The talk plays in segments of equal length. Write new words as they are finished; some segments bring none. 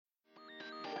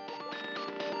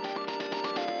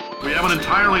We haven't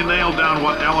entirely nailed down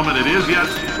what element it is yet,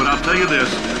 but I'll tell you this,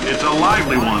 it's a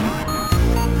lively one.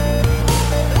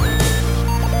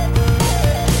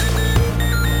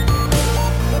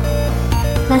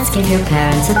 Let's give your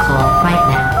parents a call right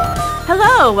now.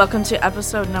 Hello, welcome to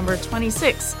episode number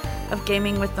 26 of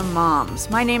Gaming with the Moms.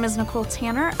 My name is Nicole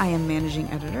Tanner. I am managing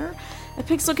editor at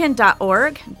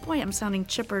pixelkin.org. Boy, I'm sounding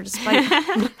chipper despite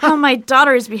how my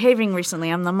daughter is behaving recently.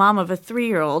 I'm the mom of a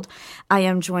 3-year-old. I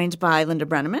am joined by Linda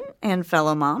Brenneman and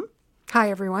fellow mom. Hi,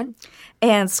 everyone.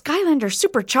 And Skylander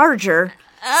Supercharger,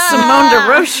 Simone de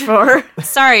Rochefort.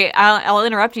 Sorry, I'll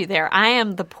interrupt you there. I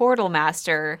am the portal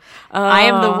master. I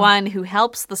am the one who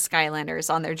helps the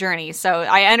Skylanders on their journey. So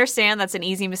I understand that's an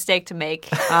easy mistake to make.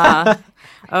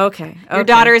 Okay. Your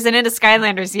daughter isn't into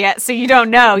Skylanders yet, so you don't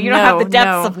know. You don't have the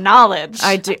depths of knowledge.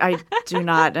 I do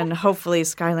not, and hopefully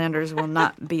Skylanders will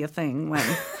not be a thing when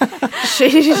she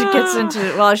gets into.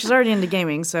 Well, she's already into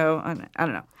gaming, so I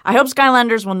don't know. I hope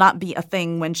Skylanders will not be a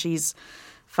thing when she's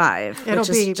 5. It'll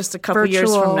be just a couple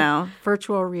years from now.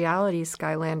 Virtual reality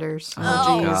Skylanders.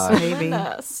 Oh, geez, maybe.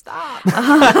 Stop.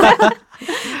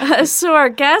 So our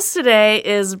guest today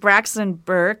is Braxton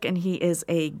Burks, and he is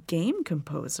a game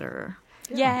composer.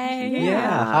 Yay.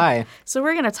 Yeah, hi. So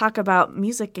we're going to talk about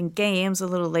music and games a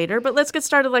little later, but let's get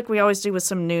started like we always do with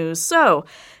some news. So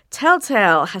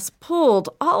Telltale has pulled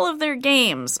all of their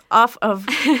games off of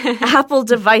Apple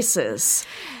devices.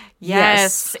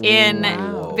 Yes,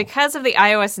 because of the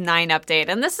iOS 9 update.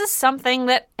 And this is something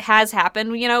that has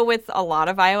happened, with a lot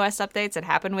of iOS updates. It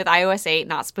happened with iOS 8,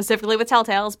 not specifically with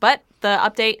Telltale's, but the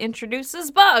update introduces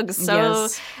bugs. So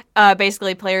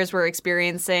basically players were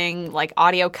experiencing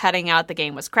audio cutting out. The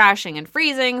game was crashing and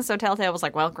freezing. So Telltale was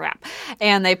like, well, crap.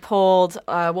 And they pulled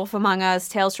Wolf Among Us,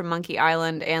 Tales from Monkey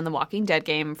Island, and the Walking Dead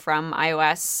game from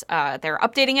iOS. They're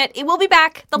updating it. It will be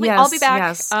back. They'll all be back.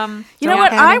 Yes. You know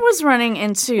what? I was running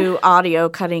into audio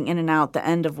cutting in and out the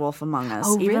end of Wolf Among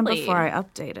Us, even before I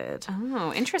updated.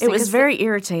 Oh, interesting. It was very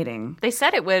irritating. They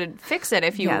said it would fix it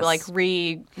if you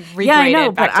regraded I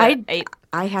know, back but to 8.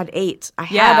 I had 8. I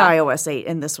had iOS 8,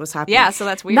 and this was happening. Yeah, so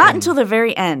that's weird. Not until the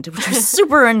very end, which was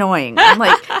super annoying. I'm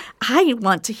like, I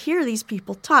want to hear these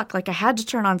people talk. I had to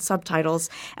turn on subtitles,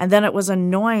 and then it was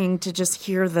annoying to just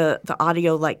hear the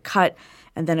audio cut,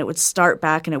 and then it would start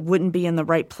back, and it wouldn't be in the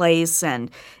right place, and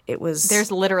it was...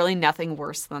 There's literally nothing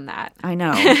worse than that. I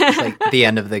know. It's the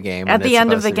end of the game. At the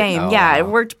end of the game, it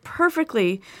worked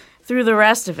perfectly through the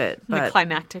rest of it. But the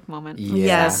climactic moment.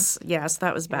 Yeah. Yes,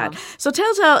 that was bad. Yeah. So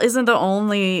Telltale isn't the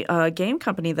only game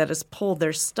company that has pulled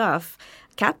their stuff.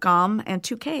 Capcom and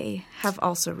 2K have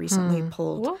also recently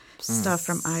pulled stuff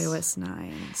from iOS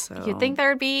 9. So You'd think there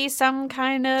would be some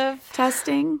kind of...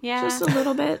 testing? Yeah. Just a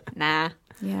little bit? Nah.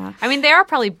 Yeah. I mean, they are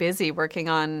probably busy working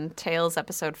on Tales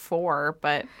Episode 4,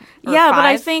 but... But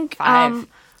I think... 5.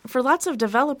 For lots of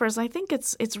developers, I think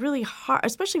it's really hard,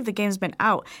 especially if the game's been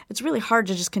out. It's really hard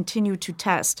to just continue to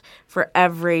test for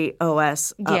every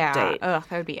OS update. Ugh,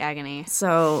 that would be agony.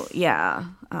 So but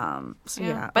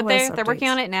they're working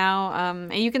on it now.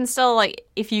 And you can still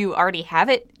if you already have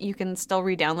it, you can still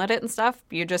re-download it and stuff.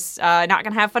 You're just not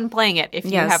going to have fun playing it if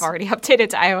you have already updated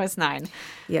to iOS 9.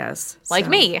 Yes,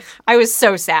 me. I was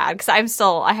so sad because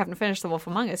I haven't finished The Wolf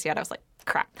Among Us yet. I was like,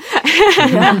 crap.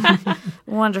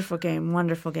 Wonderful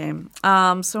game.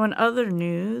 So in other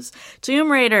news,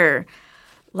 Tomb Raider,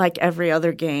 like every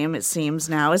other game, it seems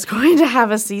now, is going to have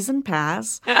a season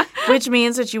pass, which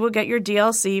means that you will get your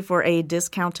DLC for a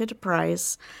discounted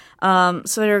price. So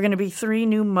there are going to be 3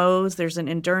 new modes. There's an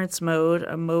endurance mode,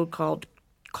 a mode called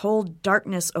Cold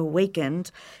Darkness Awakened,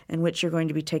 in which you're going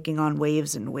to be taking on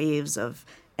waves and waves of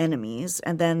enemies.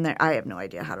 And then I have no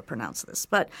idea how to pronounce this,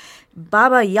 but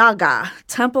Baba Yaga,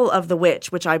 Temple of the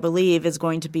Witch, which I believe is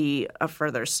going to be a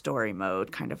further story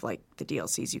mode, kind of like the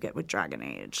DLCs you get with Dragon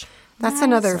Age. That's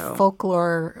another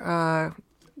folklore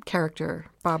character,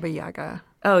 Baba Yaga.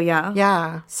 Oh, yeah?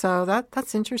 Yeah. So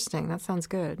that's interesting. That sounds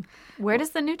good. Where does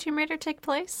the new Tomb Raider take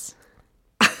place?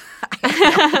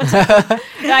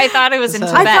 I thought it was in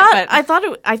Tibet.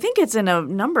 I think it's in a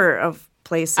number of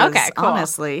places. Okay, cool.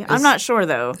 Honestly, I'm not sure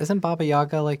though. Isn't Baba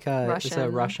Yaga it's a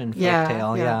Russian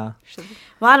folktale? Yeah.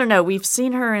 Well, I don't know. We've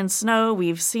seen her in snow.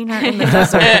 We've seen her in the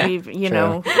desert.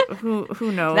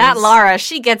 Who knows? That Laura,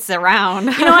 she gets around.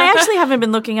 I actually haven't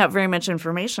been looking up very much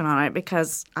information on it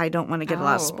because I don't want to get a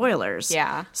lot of spoilers.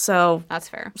 Yeah. So that's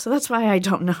fair. So that's why I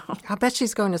don't know. I bet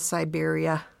she's going to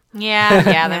Siberia. Yeah,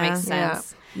 that makes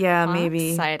sense. Yeah, well, maybe.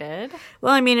 I'm excited.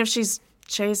 Well, I mean, if she's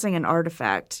chasing an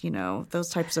artifact, those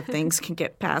types of things can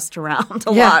get passed around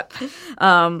a lot.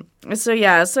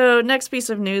 So next piece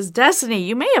of news, Destiny.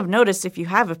 You may have noticed if you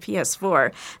have a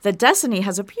PS4 that Destiny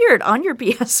has appeared on your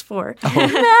PS4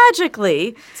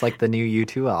 magically. It's like the new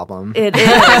U2 album. It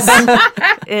is.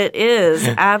 It is,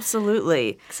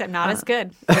 absolutely. Except not as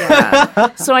good.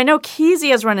 Yeah. So I know Keezy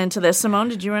has run into this. Simone,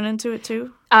 did you run into it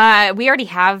too? We already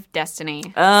have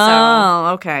Destiny. Oh,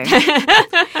 okay.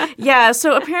 Yeah,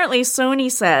 so apparently Sony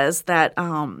says that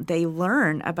they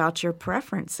learn about your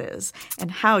preferences and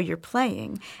how you're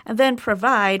playing, and then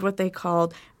provide what they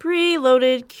called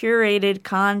preloaded, curated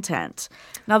content.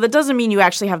 Now, that doesn't mean you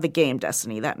actually have the game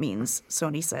Destiny. That means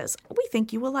Sony says, we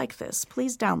think you will like this.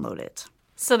 Please download it.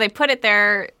 So they put it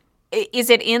there. Is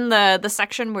it in the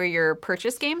section where your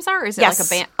purchase games are? Or is it Yes. like a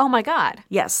band? Oh, my God.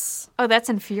 Yes. Oh, that's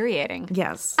infuriating.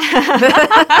 Yes. Yeah,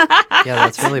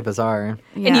 that's really bizarre.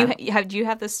 Yeah. And do you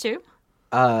have this too?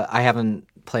 I haven't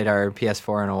played our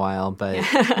PS4 in a while, but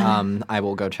I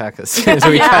will go check as soon as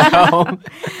we get home.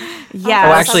 Yeah.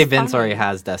 Oh, actually, Vince already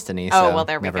has Destiny, so Oh, well,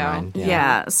 there we never go. mind.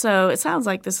 Yeah. So it sounds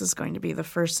like this is going to be the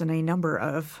first in a number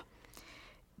of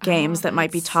games that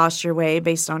might be tossed your way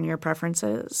based on your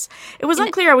preferences. It was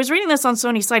unclear. I was reading this on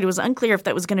Sony's site. It was unclear if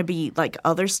that was going to be like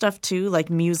other stuff too, like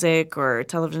music or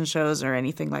television shows or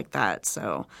anything like that.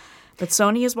 So, but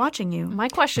Sony is watching you. My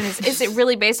question is it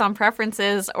really based on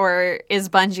preferences, or is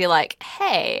Bungie like,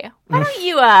 hey, why don't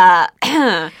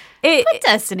you put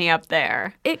Destiny up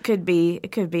there? It could be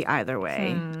either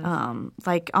way.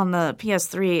 Like on the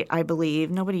PS3, I believe,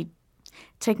 nobody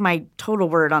take my total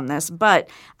word on this, but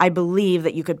I believe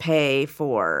that you could pay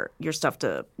for your stuff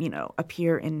to,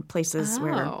 appear in places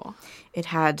where it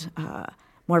had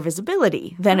more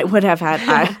visibility than it would have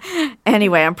had.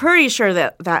 Anyway, I'm pretty sure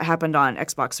that happened on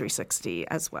Xbox 360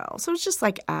 as well. So it's just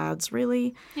like ads,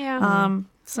 really. Yeah.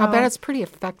 So, I bet it's pretty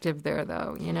effective there,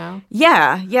 though,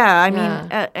 Yeah. I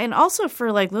mean, and also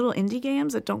for like little indie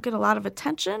games that don't get a lot of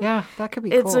attention. Yeah, that could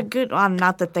be It's cool. a good one.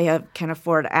 Not that they can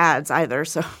afford ads either.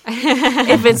 So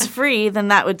if it's free, then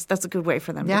that's a good way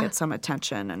for them to get some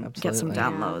attention and get some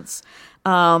downloads.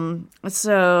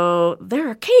 So there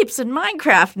are capes in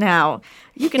Minecraft now.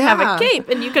 You can have a cape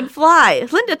and you can fly.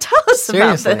 Linda, tell us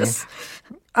Seriously? about this.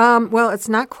 Well, it's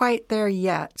not quite there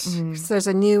yet. So there's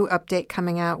a new update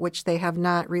coming out, which they have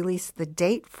not released the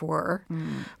date for,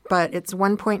 but it's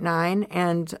 1.9,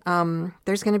 and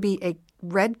there's going to be a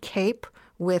red cape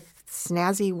with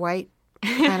snazzy white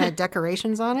kind of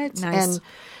decorations on it. Nice.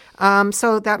 And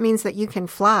so that means that you can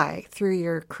fly through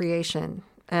your creation.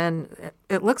 And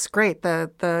it looks great. The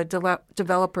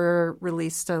developer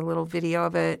released a little video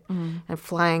of it and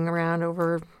flying around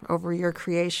over your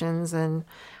creations. And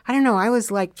I don't know, I always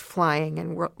liked flying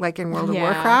in World of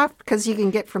Warcraft because you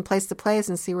can get from place to place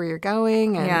and see where you're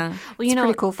going. And Well, it's a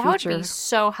pretty cool that feature. would be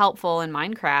so helpful in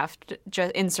Minecraft,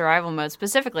 just in survival mode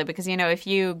specifically, because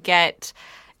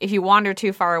if you wander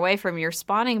too far away from your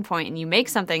spawning point and you make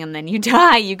something and then you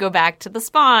die, you go back to the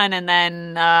spawn, and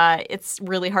then it's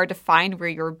really hard to find where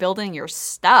you're building your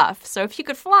stuff. So if you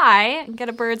could fly and get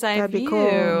a bird's eye That'd view. be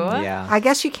cool. Yeah. I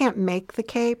guess you can't make the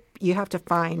cape. You have to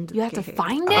find You have to cape.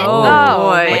 find it? Oh,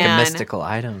 boy. Like a man. mystical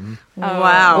item.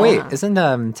 Wow. Wait, isn't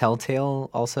Telltale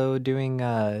also doing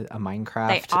a Minecraft?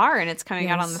 They are, and it's coming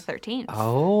out on the 13th.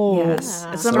 Oh. Yes.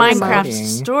 It's a Story Minecraft mode.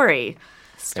 story.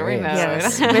 Story Very mode.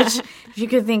 Yes. Which, if you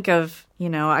could think of,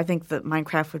 I think that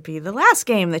Minecraft would be the last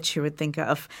game that you would think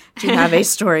of to have a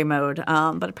story mode.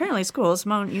 But apparently it's cool.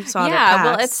 Simone, you saw it at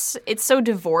PAX. Well, it's so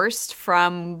divorced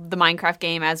from the Minecraft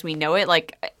game as we know it.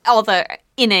 Like all the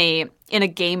in a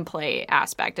gameplay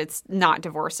aspect, it's not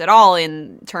divorced at all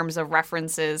in terms of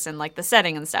references and like the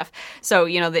setting and stuff. So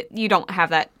that you don't have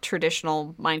that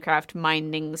traditional Minecraft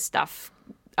mining stuff,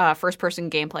 first person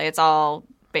gameplay. It's all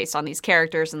based on these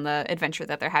characters and the adventure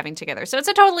that they're having together. So it's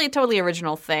a totally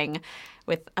original thing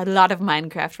with a lot of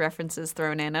Minecraft references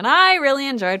thrown in, and I really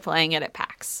enjoyed playing it at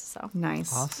PAX. So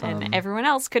Nice. Awesome. and everyone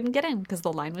else couldn't get in because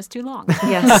the line was too long.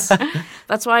 Yes.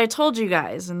 That's why I told you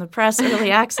guys in the press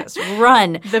early access,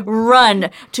 run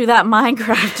to that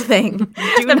Minecraft thing.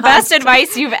 The best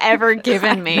advice you've ever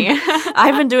given me.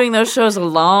 I've been doing those shows a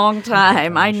long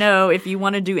time. I know if you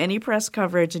want to do any press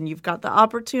coverage and you've got the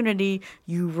opportunity,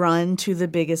 you run to the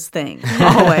biggest thing.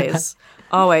 Always.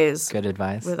 Always. Good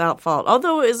advice. Without fault.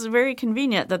 Although it was very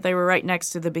convenient that they were right next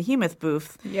to the Behemoth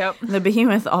booth. Yep. The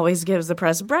Behemoth always gives the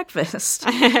press breakfast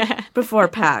before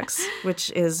PAX,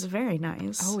 which is very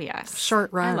nice. Oh, yes.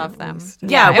 Short run. I love them.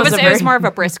 Yeah, it was a very- more of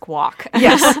a brisk walk.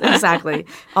 Yes, exactly.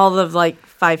 All of like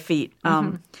 5 feet.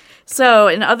 So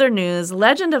in other news,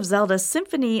 Legend of Zelda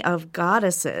Symphony of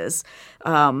Goddesses,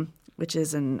 which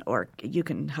is you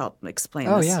can help explain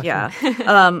Oh, this. yeah,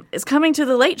 Is coming to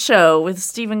the Late Show with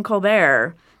Stephen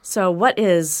Colbert. So what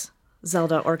is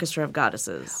Zelda Orchestra of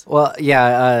Goddesses? Well,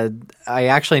 yeah, I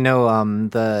actually know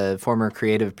the former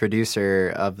creative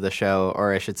producer of the show,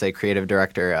 or I should say creative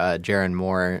director, Jaron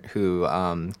Moore, who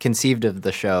conceived of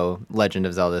the show Legend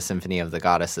of Zelda Symphony of the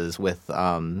Goddesses with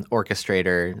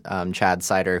orchestrator Chad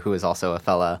Sider, who is also a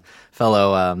fellow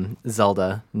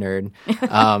Zelda nerd.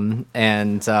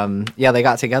 They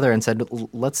got together and said,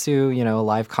 let's do, a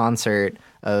live concert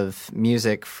of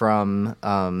music from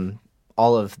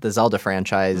all of the Zelda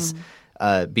franchise,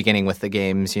 beginning with the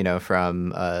games, from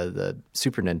the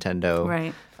Super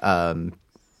Nintendo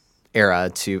era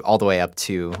to all the way up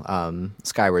to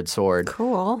Skyward Sword.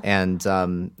 Cool. And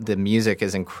the music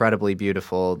is incredibly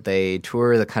beautiful. They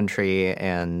tour the country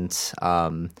and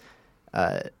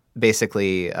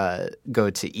basically go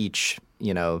to each,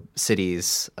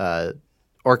 city's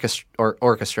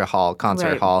orchestra hall,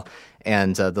 concert hall,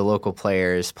 and the local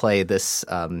players play this,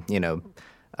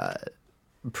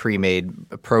 pre-made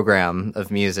program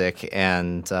of music,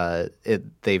 and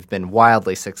they've been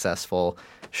wildly successful.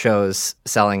 Shows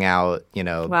selling out,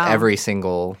 every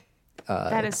single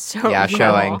That is so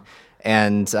showing,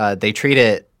 and they treat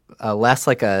it less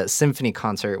like a symphony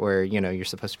concert where you're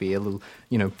supposed to be a little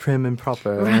prim and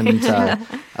proper and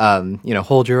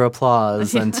hold your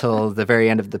applause until the very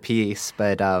end of the piece.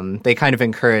 But they kind of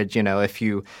encourage if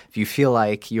you feel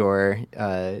like you're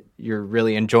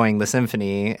really enjoying the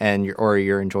symphony and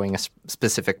you're enjoying a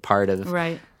specific part of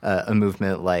a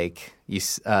movement, like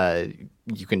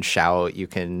you can shout, you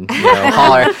can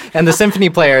holler, and the symphony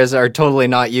players are totally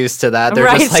not used to that. They're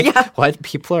just like, what?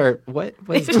 People are what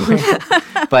is going on?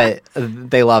 But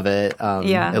they love it,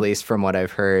 at least from what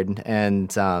I've heard. And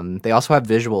they also have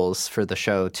visuals for the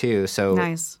show too.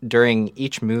 So during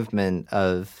each movement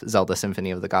of Zelda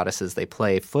Symphony of the Goddesses, they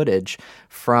play footage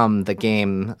from the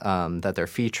game that they're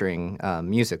featuring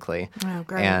musically. Oh,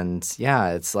 great. And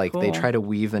it's like they try to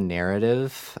weave a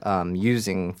narrative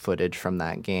using footage from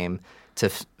that game to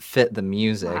fit the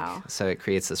music. Wow. So it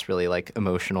creates this really like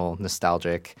emotional,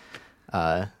 nostalgic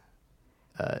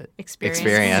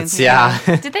experience. Yeah.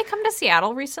 Did they come to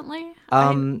Seattle recently?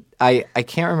 I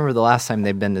can't remember the last time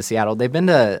they've been to Seattle. They've been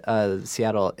to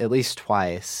Seattle at least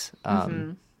twice.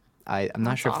 I'm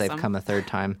not sure if they've come a third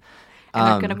time. And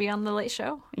they're going to be on the Late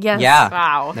Show? Yes. Yeah.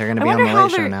 Wow. They're going to be on the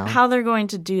Late Show now. How they're going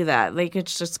to do that. Like,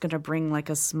 it's just going to bring like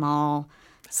a small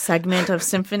segment of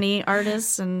symphony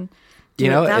artists and do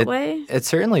it that way? It's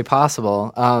certainly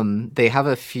possible. They have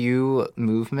a few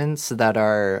movements that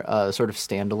are sort of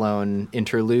standalone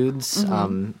interludes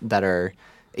that are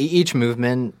each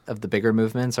movement of the bigger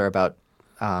movements are about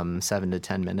 7 to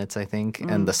 10 minutes, I think.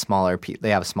 And the smaller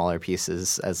they have smaller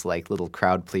pieces as like little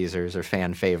crowd pleasers or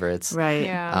fan favorites. Right.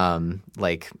 Yeah.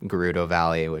 Like Gerudo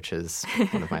Valley, which is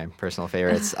one of my personal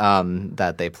favorites,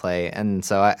 that they play. And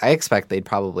so I expect they'd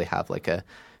probably have like a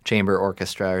chamber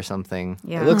orchestra or something.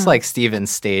 Yeah. It looks like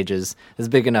Steven's stage is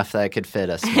big enough that it could fit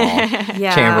a small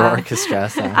chamber orchestra.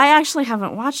 So. I actually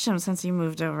haven't watched him since he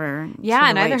moved over. Yeah, to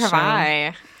the neither Late have Show.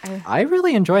 I. I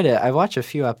really enjoyed it. I've watched a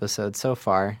few episodes so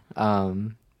far. I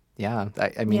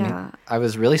mean, I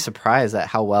was really surprised at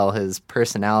how well his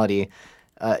personality,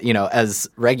 as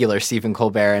regular Stephen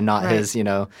Colbert and not his,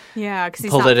 because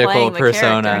he's political not playing the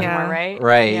persona. character anymore, right?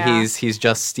 Right. Yeah. He's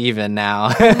just Stephen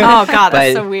now. Oh God,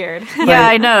 that's so weird. Yeah,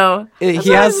 I know. That's he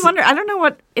what I has- was wondering. I don't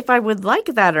know if I would like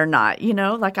that or not.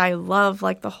 Like I love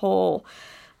like the whole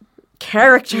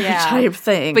character type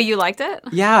thing. But you liked it?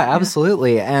 Yeah,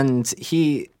 absolutely. And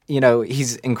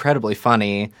he's incredibly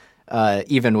funny,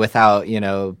 even without,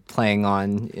 playing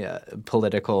on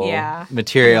political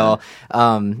material.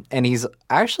 And he's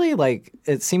actually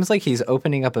it seems like he's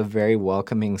opening up a very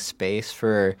welcoming space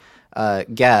for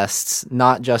guests,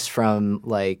 not just from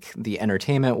like the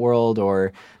entertainment world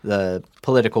or the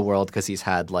political world, because he's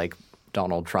had like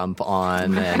Donald Trump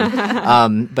on,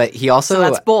 and but he also So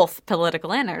that's both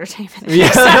political and entertainment.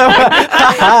 Yes.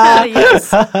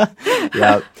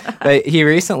 Yeah, but he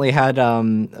recently had it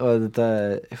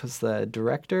was the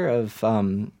director of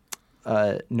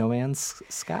No Man's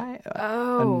Sky.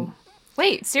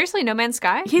 Wait, seriously, No Man's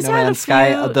Sky? He's No had Man's a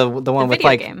Sky, few. the one with video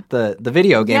like game. the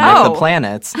video game No. with the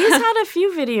planets. He's had a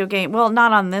few video games. Well,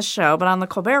 not on this show, but on the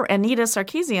Colbert. Anita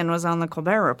Sarkeesian was on the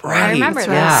Colbert Report. Right, I remember yeah.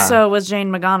 that. So was Jane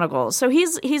McGonigal. So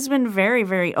he's been very,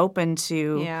 very open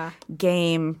to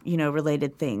game,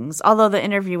 related things. Although the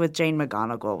interview with Jane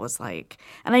McGonigal was like,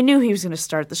 and I knew he was going to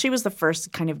start. She was the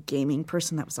first kind of gaming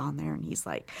person that was on there, and he's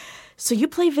like, "So you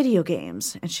play video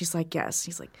games?" And she's like, "Yes."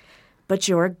 He's like, but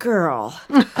you're a girl.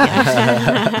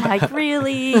 Like,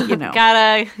 really?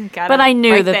 Gotta. But I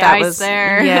knew break that the that ice was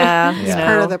there. Yeah, It's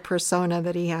part of the persona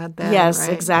that he had then. yes,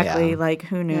 right? exactly. Yeah. Like,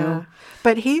 who knew? Yeah.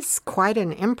 But he's quite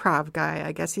an improv guy,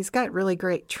 I guess. He's got really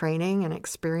great training and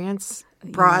experience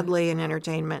broadly in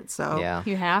entertainment. So Yeah.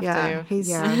 You have to. he's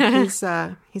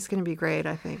going to be great,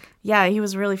 I think. Yeah, he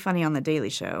was really funny on The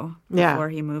Daily Show Yeah. before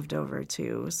he moved over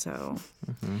too. So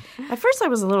at first I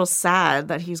was a little sad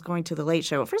that he's going to The Late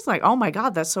Show. At first, like, oh my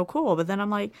God, that's so cool. But then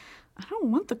I'm like, I don't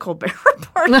want the Colbert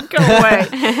Report to go away.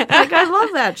 Like, I love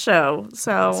that show.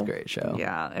 So It's a great show.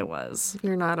 Yeah, it was.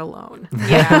 You're not alone.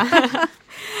 Yeah.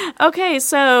 Okay,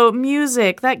 so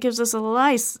music. That gives us a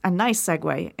nice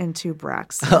segue into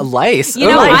Braxton. Lice. You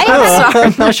know,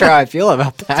 I'm not sure how I feel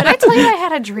about that. Did I tell you I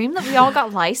had a dream that we all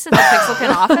got lice in the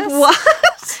Pixelkin office? What?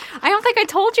 I don't think I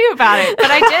told you about it,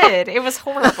 but I did. It was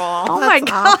horrible. Oh my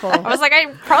God. I was like, I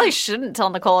probably shouldn't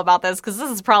tell Nicole about this because this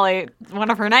is probably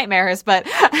one of her nightmares, but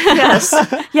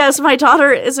Yes, my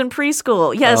daughter is in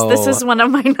preschool. Yes, this is one of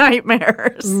my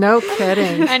nightmares. No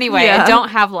kidding. anyway, Yeah. I don't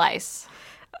have lice.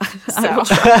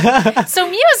 So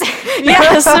music.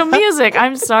 Yeah, so music.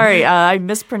 I'm sorry. I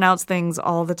mispronounce things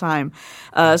all the time,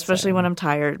 especially when I'm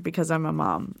tired because I'm a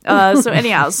mom. So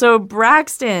anyhow, so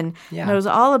Braxton knows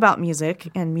all about music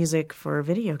and music for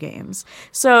video games.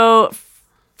 So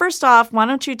first off, why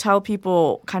don't you tell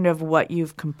people kind of what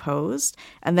you've composed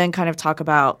and then kind of talk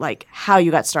about like how you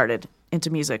got started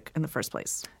into music in the first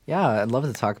place? Yeah, I'd love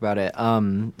to talk about it.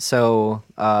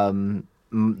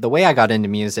 The way I got into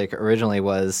music originally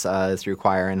was through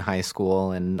choir in high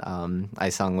school, and I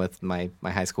sung with my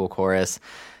high school chorus.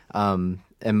 And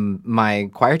my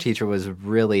choir teacher was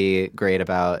really great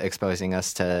about exposing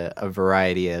us to a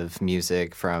variety of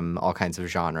music from all kinds of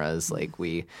genres. Like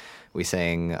we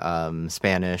sang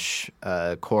Spanish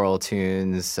choral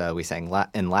tunes, we sang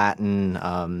in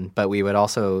Latin, but we would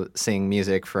also sing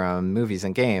music from movies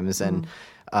and games. And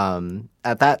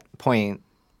at that point,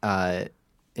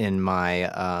 in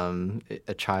my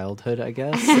childhood, I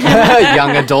guess,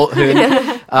 young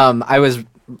adulthood, I was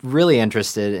really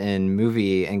interested in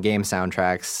movie and game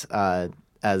soundtracks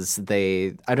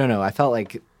I don't know, I felt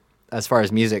like as far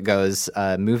as music goes,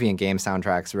 movie and game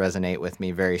soundtracks resonate with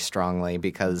me very strongly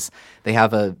because they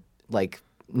have a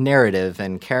narrative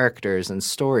and characters and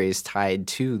stories tied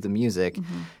to the music,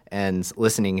 and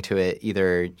listening to it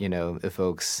either,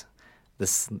 evokes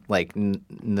this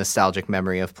nostalgic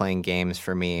memory of playing games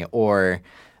for me, or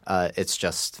it's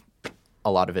just a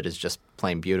lot of it is just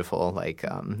plain beautiful.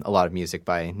 A lot of music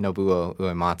by Nobuo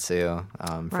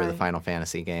Uematsu for the Final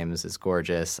Fantasy games is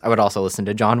gorgeous. I would also listen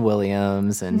to John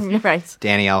Williams and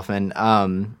Danny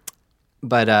Elfman.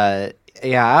 But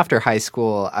after high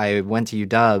school, I went to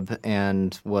UW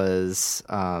and was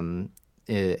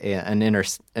an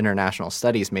international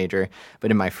studies major,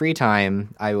 but in my free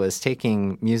time, I was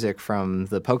taking music from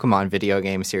the Pokémon video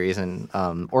game series and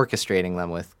orchestrating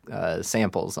them with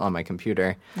samples on my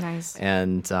computer. Nice.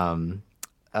 And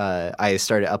I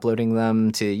started uploading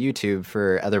them to YouTube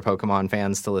for other Pokémon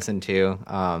fans to listen to.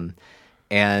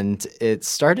 And it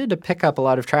started to pick up a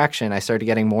lot of traction. I started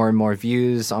getting more and more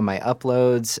views on my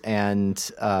uploads. And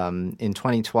in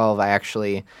 2012, I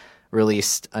actually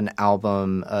released an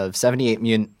album of 78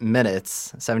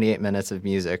 minutes of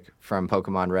music from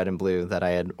Pokémon Red and Blue that I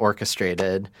had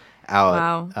orchestrated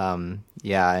out. Wow.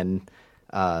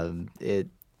 It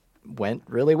went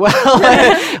really well.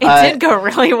 It did go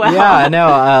really well. Yeah, I know.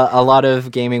 A lot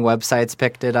of gaming websites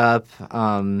picked it up,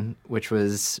 which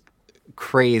was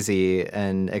crazy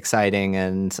and exciting,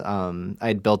 and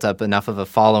I'd built up enough of a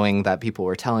following that people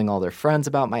were telling all their friends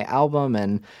about my album,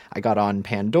 and I got on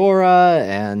Pandora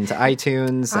and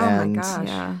iTunes, my gosh.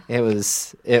 Yeah. it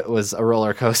was a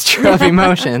roller coaster of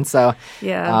emotion. So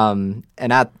Yeah.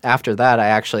 after that, I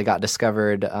actually got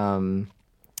discovered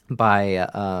by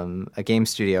a game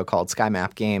studio called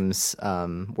SkyMap Games,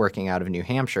 working out of New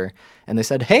Hampshire, and they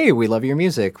said, "Hey, we love your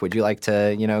music. Would you like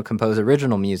to, compose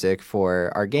original music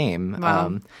for our game?"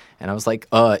 Wow. And I was like,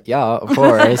 "Yeah, of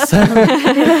course,"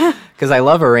 because I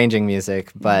love arranging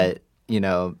music, but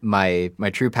my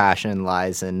true passion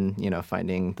lies in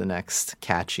finding the next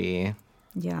catchy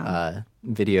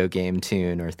video game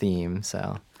tune or theme.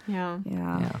 So Yeah.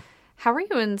 Yeah. How were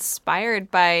you inspired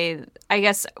by, I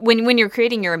guess, when you're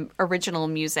creating your original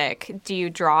music, do you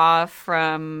draw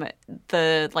from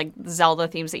the Zelda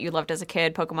themes that you loved as a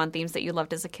kid, Pokemon themes that you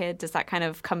loved as a kid? Does that kind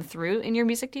of come through in your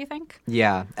music, do you think?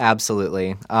 Yeah,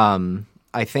 absolutely.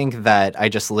 I think that I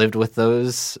just lived with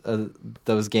those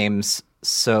games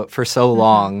for so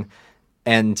long,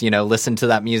 and listened to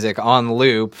that music on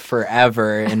loop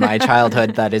forever in my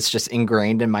childhood that it's just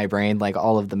ingrained in my brain, like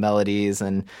all of the melodies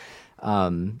and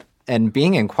And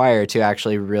being in choir too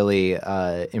actually really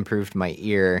improved my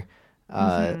ear,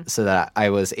 so that I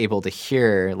was able to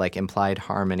hear like implied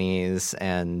harmonies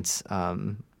and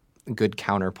good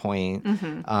counterpoint.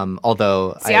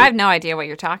 Although See, I have no idea what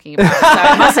you're talking about, so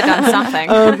I must have done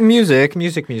something. music.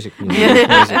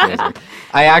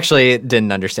 I actually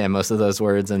didn't understand most of those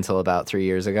words until about 3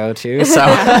 years ago too. So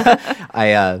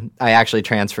I actually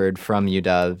transferred from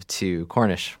UW to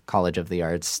Cornish College of the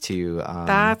Arts to.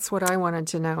 That's what I wanted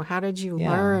to know. How did you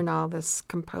learn all this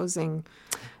composing?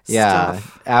 Yeah,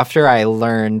 stuff? after I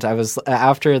learned,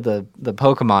 after the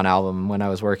Pokemon album, when I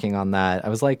was working on that, I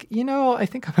was like, I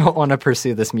think I don't want to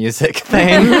pursue this music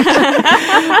thing.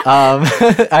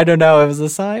 I don't know, it was a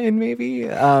sign maybe.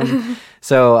 I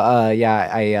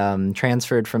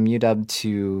transferred from UW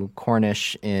to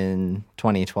Cornish in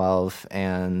 2012,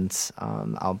 and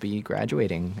I'll be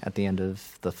graduating at the end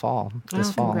of the fall,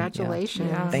 this fall.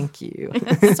 Congratulations. Yeah. Thank you.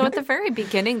 So at the very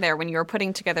beginning there, when you were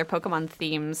putting together Pokemon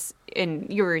themes,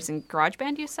 you were using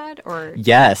GarageBand, you said? Or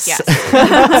Yes.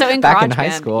 So in Back GarageBand. in high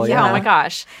school, Yeah. Oh my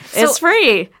gosh. It's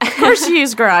free. Of course you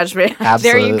use GarageBand.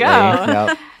 Absolutely. There you go.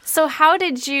 Yep. So how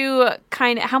did you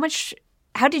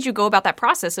how did you go about that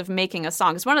process of making a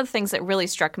song? Because one of the things that really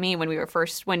struck me when you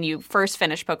first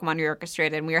finished Pokemon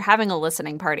Reorchestrated, and we were having a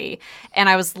listening party, and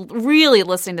I was really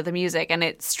listening to the music, and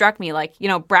it struck me like,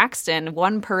 Braxton,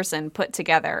 one person put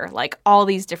together like all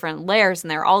these different layers, and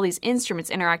there are all these instruments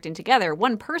interacting together.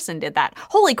 One person did that.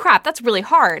 Holy crap, that's really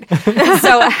hard.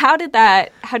 So how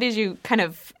did you kind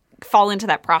of fall into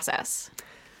that process?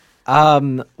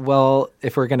 Well,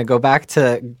 if we're going to go back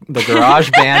to the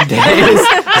GarageBand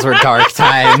days, those were dark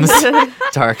times.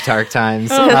 Dark times.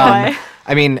 Oh, boy.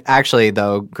 I mean, actually,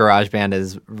 though, GarageBand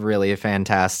is really a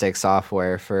fantastic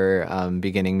software for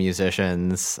beginning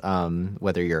musicians,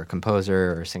 whether you're a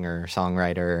composer or singer or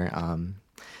songwriter.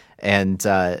 And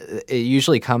it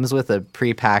usually comes with a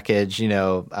prepackaged,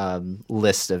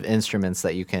 list of instruments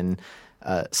that you can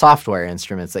software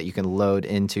instruments that you can load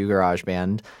into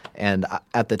GarageBand. And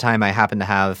at the time, I happened to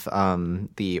have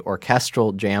the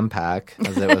orchestral jam pack,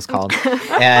 as it was called,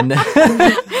 and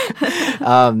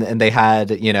and they had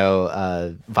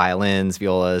violins,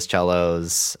 violas,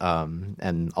 cellos,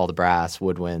 and all the brass,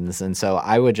 woodwinds. And so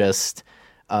I would just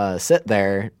sit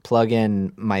there, plug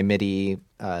in my MIDI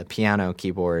piano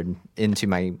keyboard into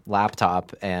my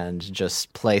laptop, and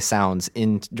just play sounds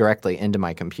directly into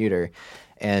my computer.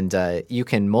 And you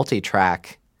can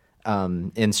multi-track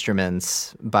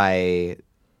instruments by,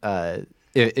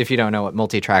 if you don't know what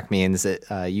multi-track means,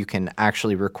 you can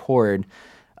actually record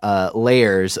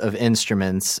layers of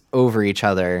instruments over each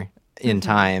other in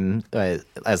time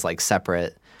as like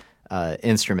separate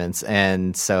instruments.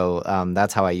 And so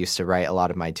that's how I used to write a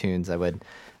lot of my tunes. I would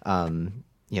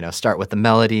start with the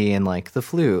melody and like the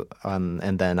flute,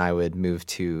 and then I would move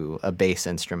to a bass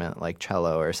instrument like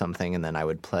cello or something, and then I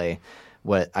would play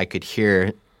what I could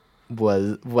hear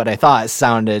was what I thought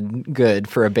sounded good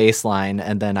for a bass line,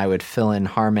 and then I would fill in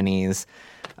harmonies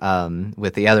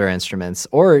with the other instruments.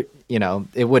 Or,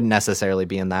 it wouldn't necessarily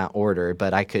be in that order,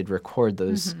 but I could record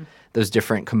those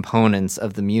different components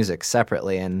of the music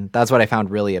separately. And that's what I found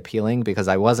really appealing, because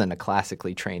I wasn't a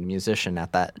classically trained musician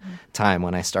at that time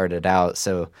when I started out.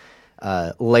 So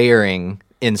layering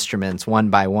instruments one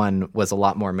by one was a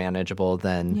lot more manageable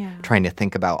than trying to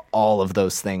think about all of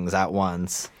those things at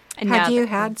once. And Had you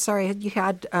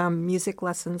had music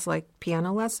lessons like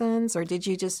piano lessons, or did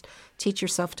you just teach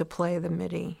yourself to play the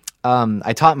MIDI?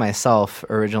 I taught myself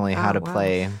originally how to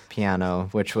play piano,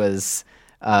 which was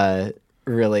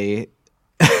really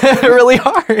really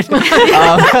hard.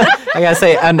 I gotta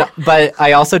say, but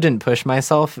I also didn't push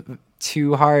myself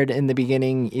too hard in the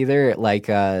beginning either. Like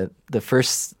the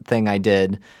first thing I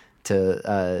did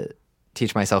to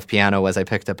teach myself piano was I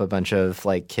picked up a bunch of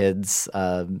like kids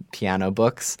piano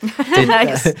books.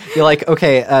 Nice. You're like,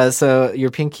 okay, so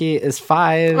your pinky is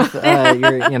 5.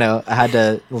 I had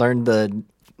to learn the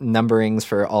numberings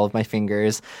for all of my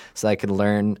fingers so I could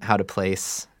learn how to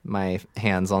place my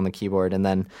hands on the keyboard. And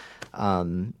then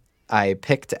I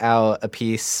picked out a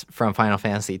piece from Final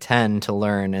Fantasy X to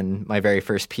learn, and my very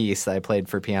first piece that I played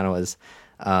for piano was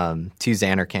To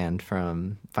Xanarkand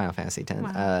from Final Fantasy X.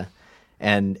 Wow.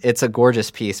 And it's a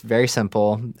gorgeous piece, very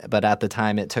simple, but at the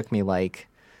time it took me like,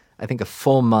 I think a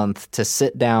full month to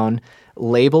sit down,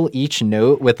 label each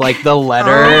note with like the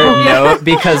letter note,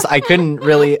 because I couldn't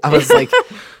really, I was like,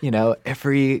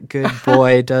 every good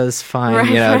boy does fine,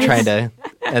 trying to,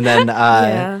 and then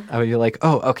I would be like,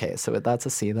 oh, okay, so that's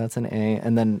a C, that's an A.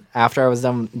 And then after I was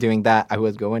done doing that, I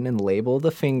would go in and label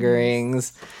the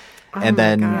fingerings. and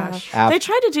then gosh. They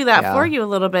try to do that Yeah. for you a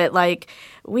little bit. Like,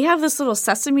 we have this little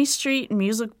Sesame Street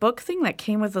music book thing that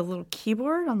came with a little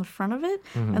keyboard on the front of it,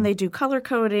 and they do color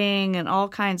coding and all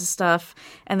kinds of stuff.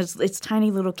 And it's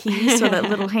tiny little keys so that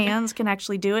little hands can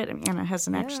actually do it. And Anna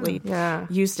hasn't actually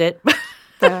used it.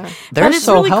 They're it's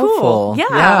so really helpful. cool.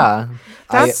 Yeah.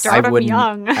 Yeah. Start 'em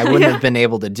young. I wouldn't have been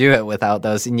able to do it without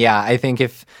those. And yeah, I think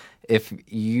if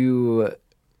you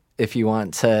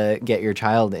want to get your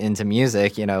child into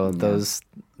music, those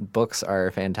books are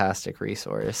a fantastic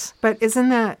resource. But isn't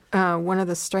that one of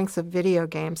the strengths of video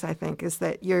games, I think, is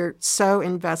that you're so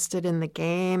invested in the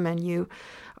game and you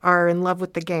are in love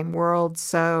with the game world,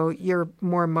 so you're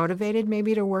more motivated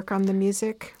maybe to work on the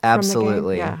music Absolutely. from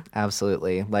the game? Yeah.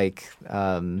 Absolutely. Like,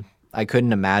 I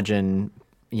couldn't imagine,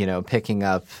 picking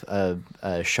up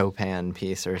a Chopin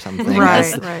piece or something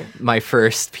as Right. my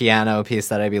first piano piece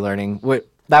that I'd be learning.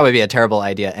 That would be a terrible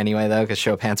idea anyway, though, because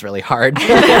Chopin's really hard.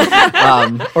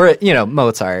 Or,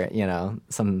 Mozart,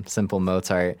 some simple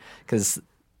Mozart. Because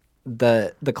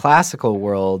the classical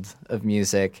world of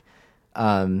music,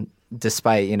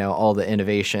 despite, all the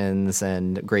innovations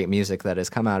and great music that has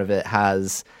come out of it,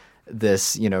 has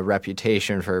this,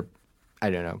 reputation for,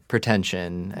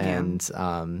 pretension.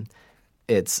 And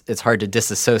it's hard to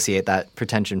disassociate that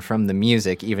pretension from the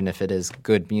music, even if it is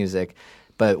good music.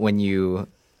 But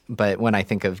when I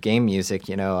think of game music,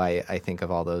 I think of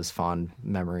all those fond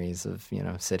memories of,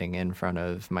 sitting in front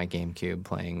of my GameCube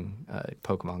playing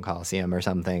Pokémon Coliseum or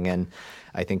something. And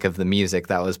I think of the music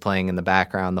that was playing in the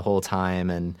background the whole time.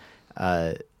 And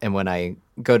when I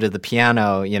go to the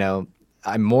piano,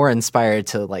 I'm more inspired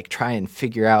to try and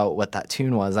figure out what that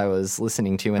tune was I was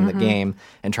listening to in the game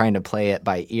and trying to play it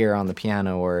by ear on the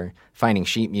piano or finding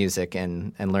sheet music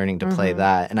and learning to play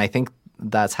that. And I think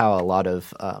that's how a lot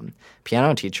of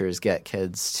piano teachers get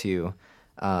kids to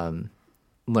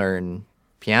learn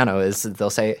piano is they'll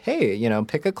say, hey,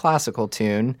 pick a classical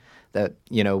tune that,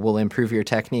 will improve your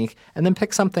technique, and then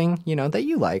pick something, that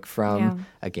you like from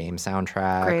a game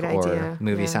soundtrack Great or idea.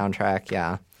 movie Yeah. soundtrack.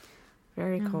 Yeah.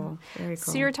 Very cool. Very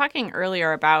cool. So you were talking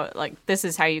earlier about this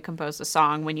is how you compose a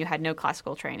song when you had no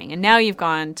classical training, and now you've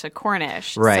gone to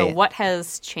Cornish. Right. So what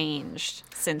has changed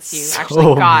since you So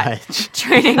actually got much.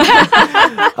 training?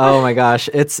 Oh my gosh,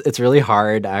 it's really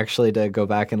hard actually to go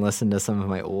back and listen to some of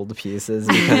my old pieces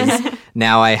because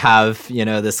now I have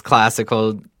this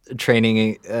classical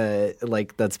training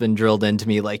that's been drilled into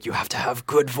me, you have to have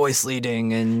good voice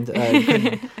leading and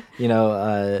good,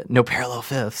 no parallel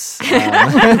fifths.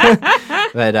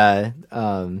 But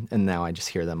and now I just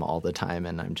hear them all the time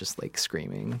and I'm just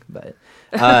screaming. But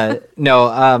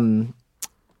no,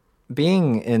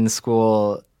 being in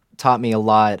school taught me a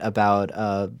lot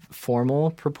about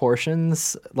formal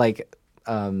proportions.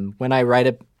 When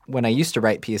I used to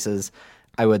write pieces,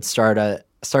 I would start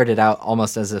it out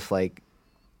almost as if I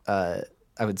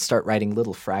would start writing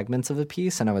little fragments of a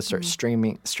piece and I would start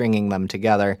stringing them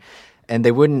together, and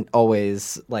they wouldn't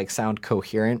always sound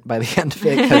coherent by the end of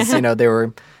it because they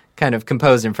were kind of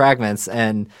composed in fragments.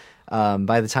 And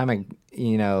by the time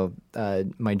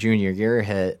my junior year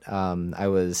hit, I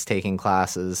was taking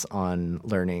classes on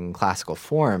learning classical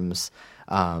forms,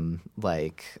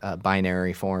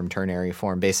 binary form, ternary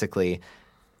form, basically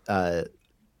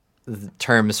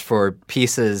terms for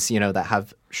pieces, that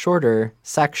have shorter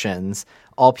sections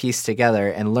all pieced together,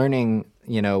 and learning,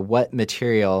 what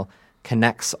material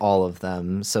connects all of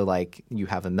them. So you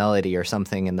have a melody or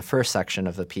something in the first section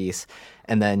of a piece,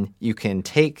 and then you can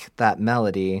take that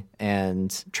melody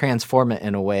and transform it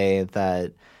in a way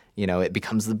that, it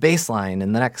becomes the bass line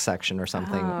in the next section or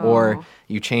something. Or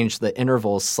you change the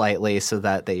intervals slightly so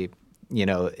that they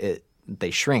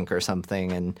shrink or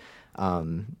something. And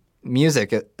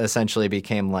music essentially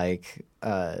became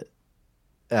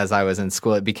as I was in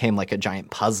school, it became a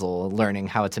giant puzzle, learning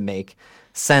how to make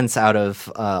sense out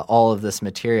of all of this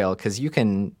material, because you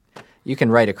can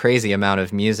write a crazy amount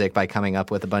of music by coming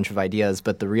up with a bunch of ideas,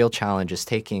 but the real challenge is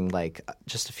taking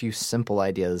just a few simple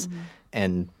ideas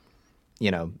and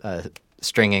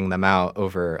stringing them out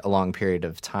over a long period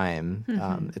of time.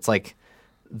 It's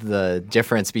the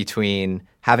difference between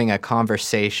having a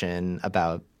conversation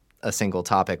about a single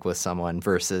topic with someone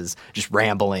versus just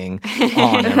rambling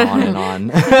on and on and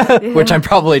on, which I'm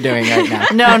probably doing right now.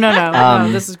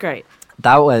 No, this is great.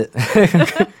 That was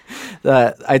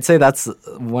I'd say that's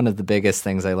one of the biggest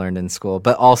things I learned in school,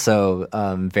 but also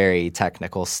very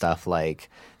technical stuff like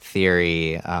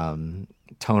theory,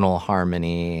 tonal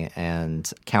harmony,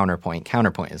 and counterpoint.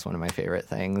 Counterpoint is one of my favorite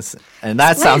things, and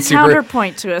that sounds super.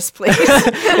 Counterpoint to us, please.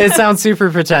 It sounds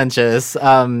super pretentious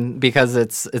because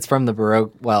it's from the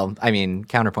Baroque. Well, I mean,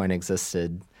 counterpoint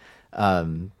existed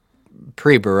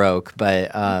pre-Baroque,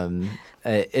 but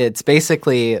it's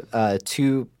basically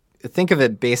think of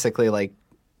it basically like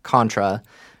contra,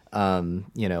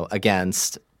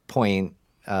 against, point,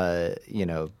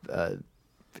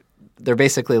 they're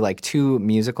basically like two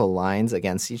musical lines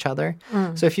against each other.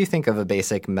 So if you think of a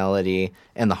basic melody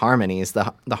and the harmonies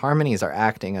are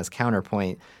acting as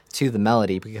counterpoint to the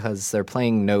melody because they're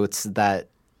playing notes that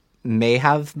may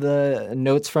have the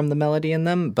notes from the melody in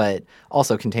them, but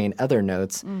also contain other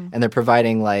notes. And they're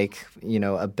providing like,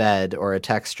 a bed or a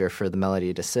texture for the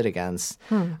melody to sit against.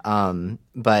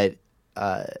 But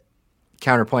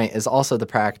counterpoint is also the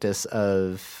practice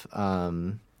of...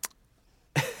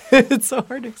 it's so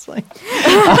hard to explain.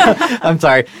 I'm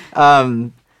sorry.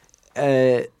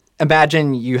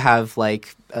 Imagine you have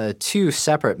like two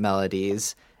separate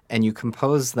melodies and you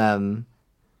compose them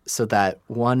so that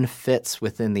one fits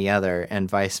within the other and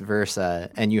vice versa,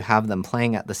 and you have them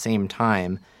playing at the same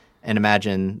time, and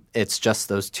imagine it's just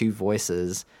those two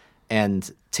voices,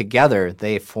 and together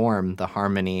they form the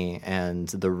harmony and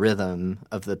the rhythm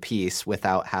of the piece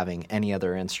without having any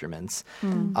other instruments.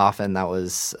 Often that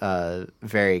was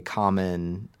very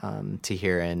common to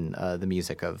hear in the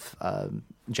music of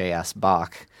J.S.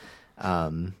 Bach.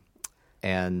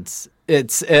 And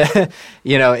it's,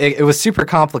 it was super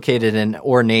complicated and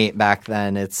ornate back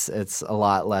then. It's a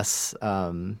lot less...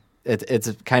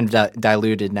 It's kind of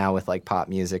diluted now with like pop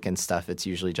music and stuff. It's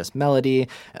usually just melody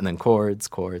and then chords.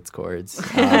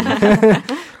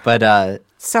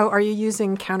 So are you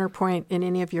using counterpoint in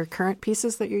any of your current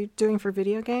pieces that you're doing for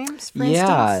video games, for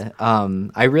instance? Yeah,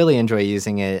 I really enjoy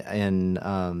using it in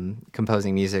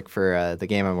composing music for the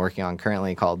game I'm working on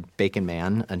currently called Bacon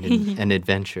Man, an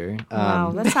adventure.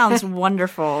 Wow, that sounds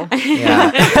wonderful.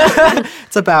 Yeah.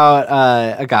 It's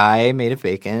about a guy made of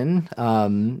bacon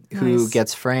who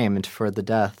gets framed for the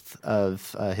death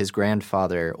of his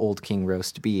grandfather, Old King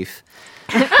Roast Beef,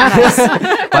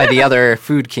 by the other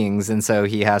food kings, and so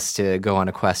he has to go on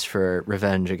a quest for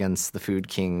revenge against the food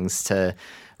kings to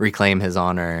reclaim his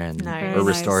honor and or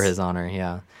restore his honor.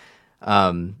 Yeah.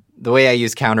 The way I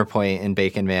use counterpoint in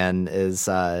Bacon Man is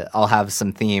I'll have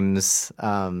some themes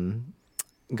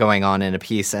going on in a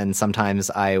piece, and sometimes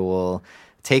I will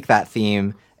take that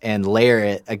theme and layer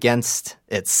it against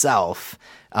itself.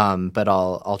 But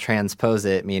I'll transpose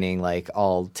it, meaning like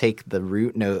I'll take the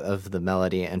root note of the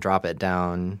melody and drop it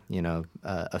down,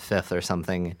 a fifth or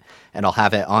something, and I'll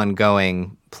have it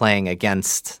ongoing playing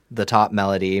against the top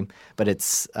melody, but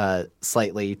it's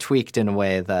slightly tweaked in a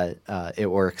way that it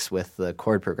works with the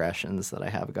chord progressions that I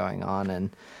have going on, and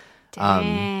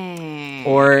I'm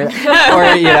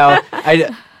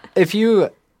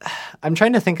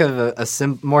trying to think of a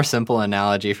more simple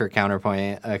analogy for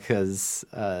counterpoint because.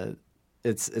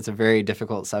 It's a very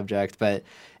difficult subject, but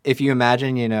if you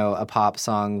imagine, a pop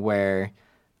song where,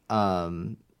 I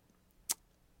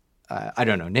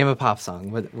don't know, name a pop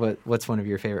song. What's one of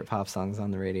your favorite pop songs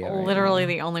on the radio? Literally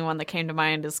the only one that came to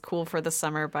mind is "Cool for the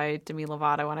Summer" by Demi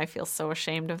Lovato, and I feel so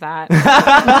ashamed of that.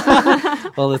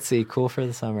 Well, let's see, "Cool for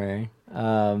the Summer."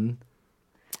 Don't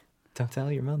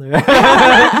tell your mother.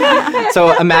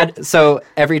 So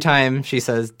every time she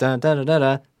says da da da da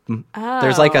da,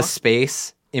 there's like a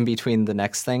space in between the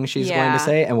next thing she's going to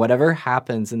say, and whatever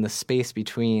happens in the space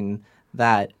between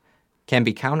that can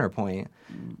be counterpoint,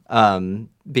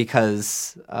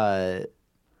 because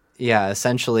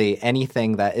essentially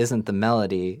anything that isn't the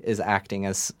melody is acting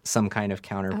as some kind of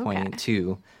counterpoint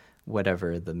to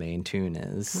whatever the main tune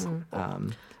is.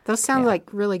 Those sound like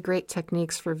really great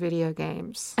techniques for video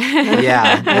games.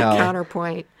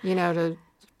 Counterpoint, to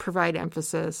provide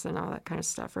emphasis and all that kind of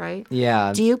stuff, right?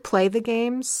 Yeah. Do you play the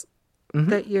games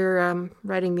that you're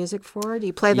writing music for? Do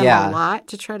you play them a lot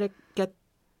to try to get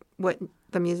what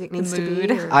the music needs to be?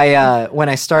 Or? When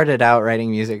I started out writing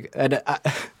music,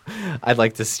 I'd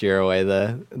like to steer away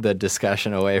the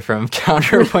discussion away from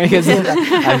counterpoint.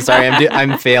 I'm sorry,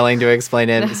 I'm failing to explain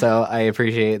it, so I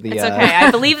appreciate the... It's okay.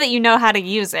 I believe that you know how to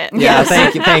use it. Yeah,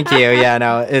 thank you. Yeah,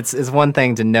 no, it's one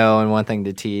thing to know and one thing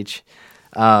to teach.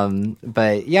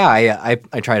 But yeah, I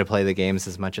try to play the games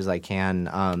as much as I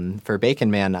can. For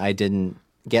Bacon Man, I didn't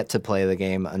get to play the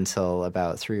game until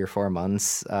about 3 or 4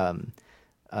 months,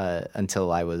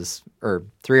 until I was, or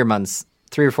 3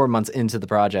 or 4 months into the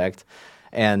project.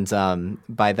 And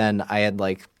by then I had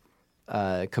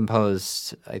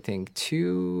composed, I think,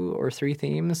 2 or 3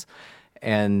 themes.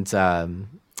 And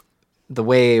the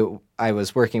way I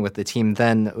was working with the team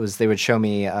then was they would show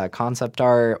me concept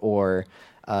art or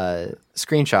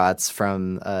screenshots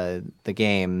from the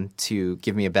game to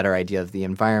give me a better idea of the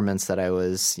environments that I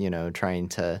was, trying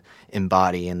to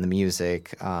embody in the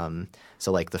music.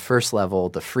 So like the first level,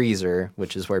 the freezer,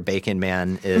 which is where Bacon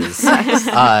Man is,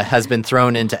 has been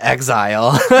thrown into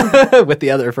exile with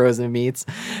the other frozen meats,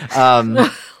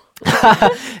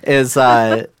 is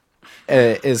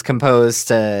composed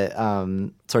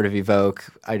to sort of evoke,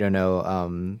 I don't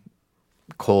know,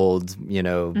 cold,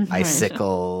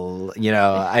 icicle, I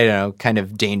don't know, kind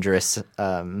of dangerous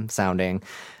sounding.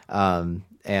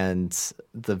 And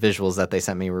the visuals that they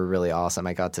sent me were really awesome.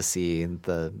 I got to see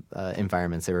the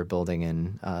environments they were building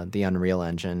in the Unreal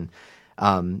Engine.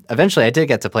 Eventually, I did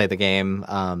get to play the game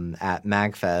at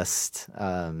MagFest.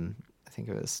 I think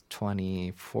it was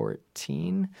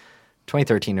 2013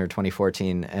 or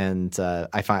 2014, and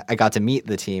I got to meet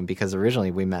the team because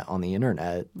originally we met on the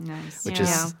internet, which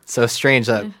is so strange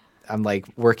that I'm like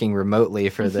working remotely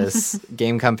for this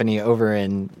game company over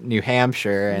in New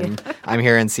Hampshire, and I'm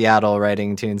here in Seattle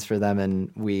writing tunes for them, and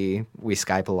we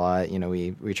Skype a lot.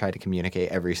 We try to communicate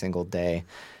every single day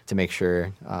to make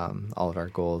sure all of our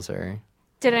goals are.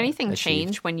 Did anything achieved.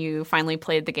 change when you finally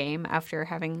played the game after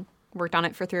having worked on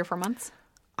it for 3 or 4 months?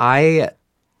 I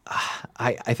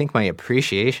think my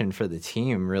appreciation for the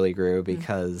team really grew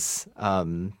because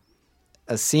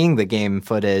seeing the game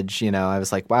footage, I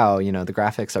was like, wow, the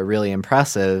graphics are really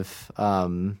impressive,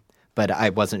 but I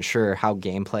wasn't sure how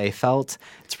gameplay felt.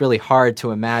 It's really hard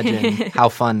to imagine how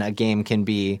fun a game can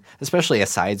be, especially a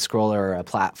side-scroller or a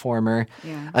platformer,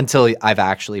 until I've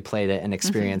actually played it and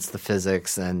experienced the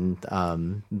physics and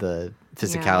the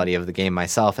physicality of the game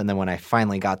myself. And then when I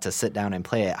finally got to sit down and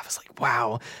play it, I was like,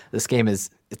 wow, this game is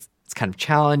it's kind of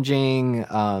challenging.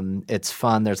 It's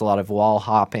fun. There's a lot of wall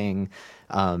hopping.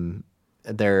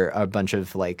 There are a bunch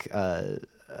of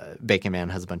Bacon Man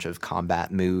has a bunch of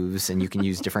combat moves, and you can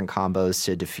use different combos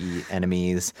to defeat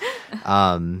enemies.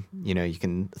 You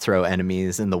can throw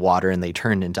enemies in the water, and they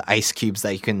turn into ice cubes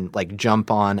that you can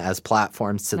jump on as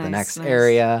platforms to the next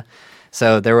area.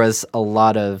 So there was a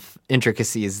lot of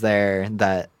intricacies there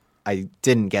that I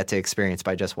didn't get to experience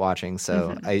by just watching.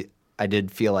 So I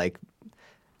did feel like,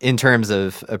 in terms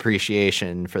of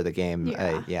appreciation for the game,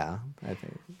 I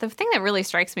think. The thing that really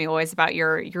strikes me always about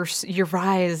your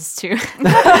rise to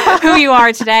who you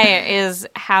are today is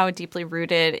how deeply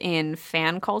rooted in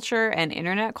fan culture and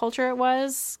internet culture it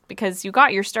was, because you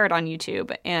got your start on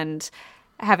YouTube, and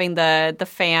having the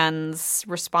fans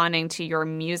responding to your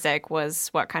music was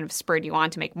what kind of spurred you on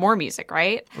to make more music,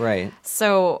 right? Right.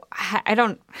 So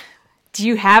do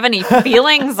you have any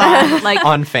feelings on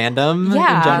on fandom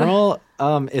in general?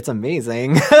 It's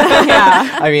amazing.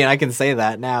 Yeah. I mean, I can say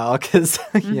that now because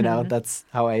that's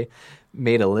how I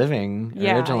made a living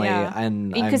originally.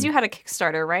 And because you had a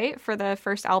Kickstarter, right, for the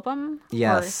first album?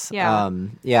 Yes.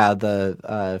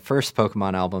 The first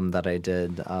Pokemon album that I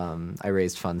did, I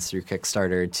raised funds through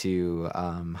Kickstarter to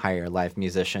hire live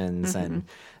musicians and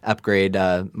upgrade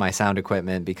my sound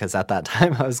equipment, because at that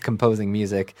time I was composing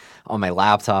music on my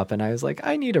laptop, and I was like,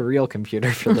 I need a real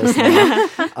computer for this now.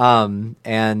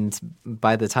 And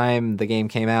by the time the game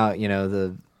came out,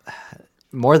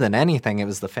 more than anything, it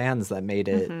was the fans that made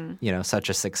it, such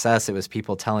a success. It was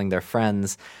people telling their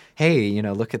friends, hey,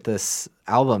 look at this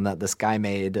album that this guy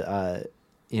made, that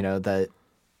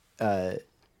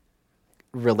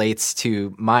relates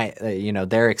to my,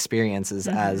 their experiences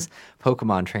as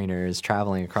Pokemon trainers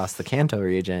traveling across the Kanto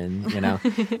region.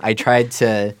 I tried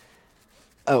to,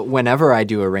 whenever I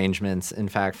do arrangements, in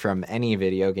fact, from any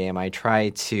video game, I try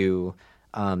to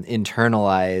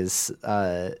internalize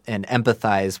and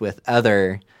empathize with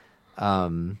other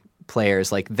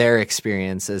players, like their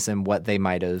experiences and what they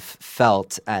might have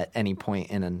felt at any point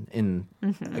in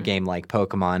a game like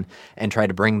Pokemon, and try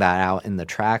to bring that out in the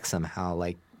track somehow.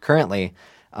 Like currently,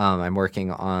 I'm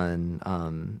working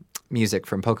on music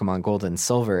from Pokemon Gold and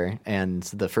Silver, and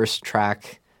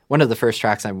one of the first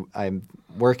tracks I'm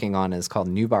working on is called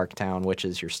New Bark Town, which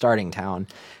is your starting town,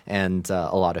 and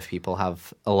a lot of people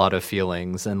have a lot of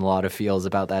feelings and a lot of feels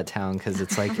about that town, because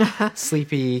it's like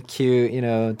sleepy, cute,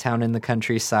 town in the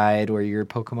countryside where your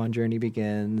Pokemon journey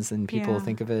begins, and people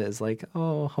think of it as like,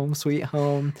 oh, home sweet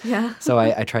home. Yeah. So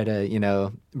I try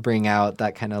to bring out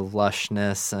that kind of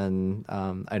lushness and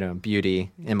I don't know,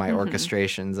 beauty in my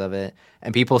orchestrations of it,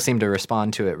 and people seem to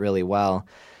respond to it really well.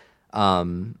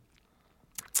 And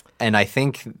I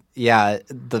think,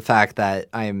 the fact that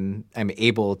I'm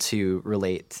able to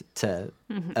relate to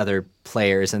other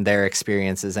players and their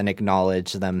experiences and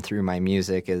acknowledge them through my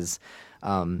music is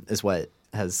what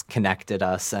has connected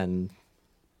us and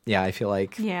yeah, I feel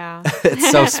like Yeah. it's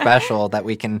so special that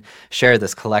we can share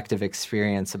this collective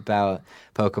experience about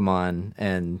Pokemon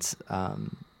and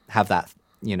have that,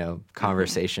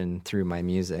 conversation through my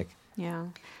music. Yeah.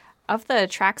 Of the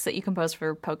tracks that you composed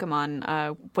for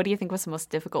Pokemon, what do you think was the most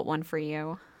difficult one for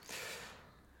you?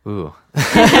 Ooh.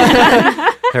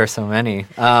 There are so many.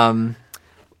 From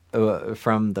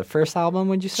the first album,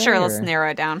 would you say? Sure, let's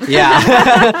narrow it down.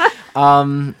 Yeah.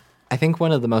 I think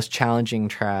one of the most challenging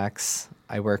tracks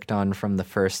I worked on from the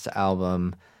first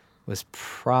album was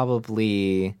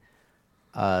probably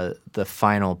the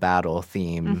final battle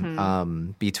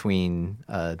theme between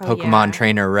Pokemon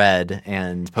Trainer Red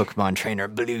and Pokemon Trainer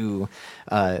Blue,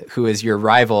 who is your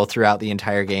rival throughout the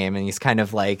entire game. And he's kind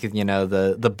of like,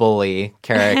 the bully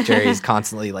character. He's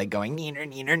constantly like going, neener,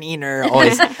 neener, neener,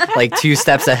 always like 2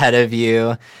 steps ahead of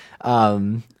you.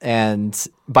 And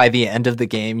by the end of the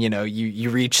game, you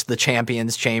reach the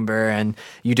champion's chamber and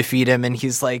you defeat him, and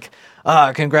he's like,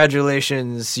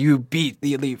 congratulations, you beat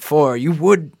the Elite Four. You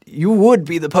would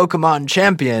be the Pokemon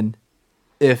champion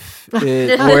if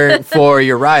it weren't for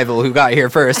your rival who got here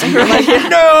first. And you're like,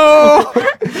 no!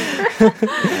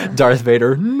 Darth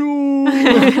Vader, no!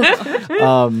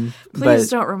 Please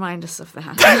don't remind us of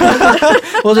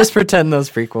that. We'll just pretend those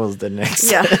prequels didn't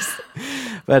exist. Yes.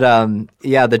 But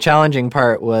the challenging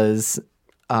part was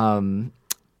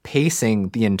pacing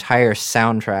the entire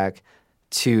soundtrack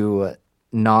to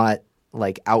not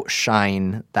like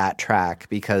outshine that track,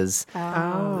 because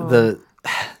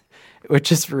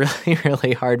which is really,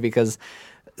 really hard, because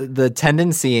the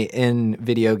tendency in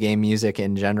video game music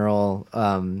in general,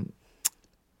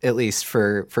 at least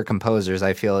for composers,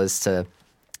 I feel, is to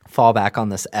fall back on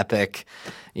this epic,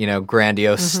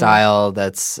 grandiose style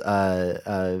that's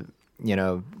kind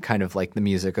of like the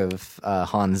music of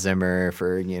Hans Zimmer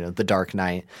for, The Dark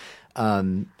Knight.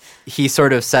 He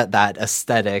sort of set that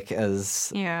aesthetic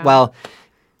as well.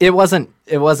 It wasn't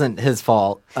his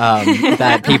fault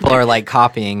that people are like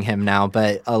copying him now,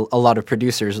 but a lot of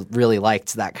producers really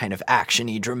liked that kind of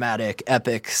actiony, dramatic,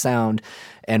 epic sound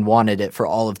and wanted it for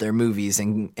all of their movies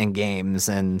and games.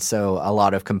 And so a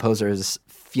lot of composers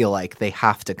feel like they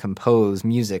have to compose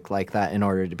music like that in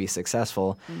order to be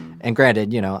successful. And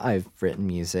granted, I've written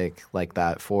music like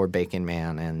that for Bacon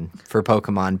Man and for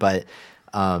Pokemon, but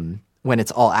when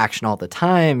it's all action all the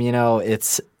time,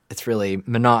 it's really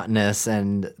monotonous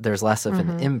and there's less of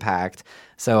an impact.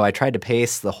 So I tried to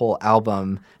pace the whole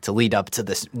album to lead up to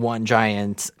this one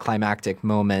giant climactic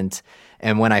moment.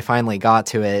 And when I finally got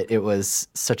to it, it was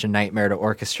such a nightmare to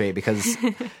orchestrate, because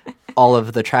all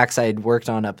of the tracks I'd worked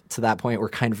on up to that point were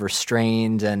kind of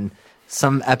restrained and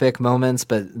some epic moments,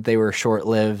 but they were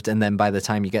short-lived. And then by the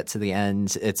time you get to the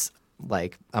end, it's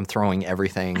like I'm throwing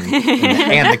everything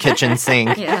and the kitchen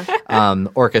sink,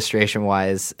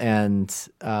 orchestration-wise. And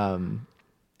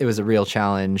it was a real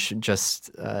challenge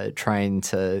just trying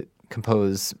to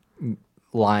compose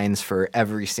lines for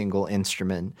every single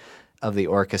instrument of the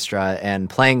orchestra and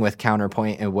playing with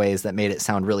counterpoint in ways that made it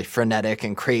sound really frenetic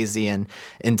and crazy and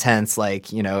intense,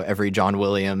 like, every John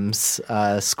Williams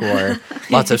score.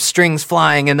 Lots of strings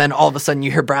flying, and then all of a sudden you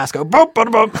hear brass go bump,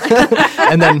 bump, bump.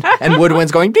 and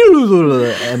woodwinds going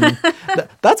and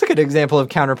that's a good example of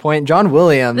counterpoint. John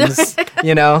Williams,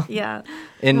 Yeah.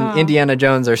 in Indiana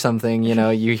Jones or something,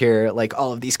 you hear like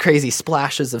all of these crazy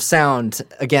splashes of sound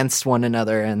against one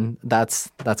another, and that's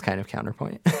kind of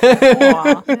counterpoint.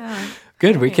 Wow. Yeah.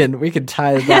 Good, we can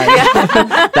tie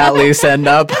that that loose end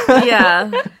up. Yeah.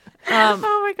 Oh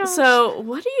my gosh. So,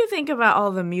 what do you think about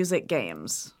all the music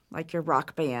games, like your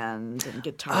Rock Band and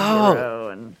Guitar Hero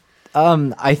and?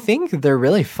 I think they're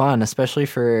really fun, especially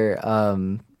for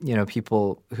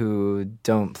people who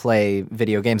don't play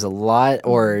video games a lot,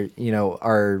 or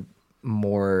are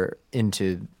more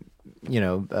into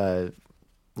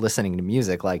listening to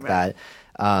music like that.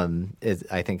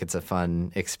 I think it's a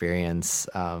fun experience.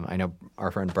 I know our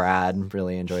friend Brad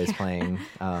really enjoys playing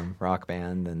Rock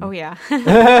Band. And Oh, yeah.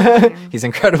 he's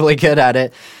incredibly good at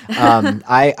it.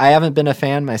 I haven't been a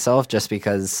fan myself, just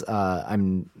because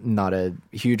I'm not a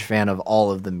huge fan of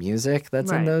all of the music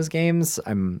that's in those games.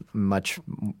 I'm much...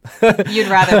 You'd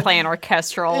rather play an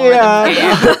orchestral or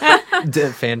the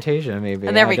game. Fantasia, maybe.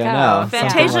 There we go. Know,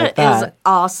 Fantasia like that. is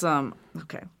awesome.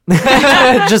 Okay.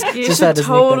 just You just should had to sneak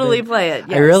that totally in. play it.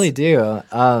 Yes. I really do.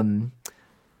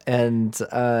 And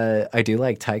I do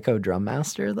like Taiko Drum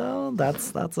Master, though.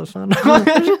 That's a fun one.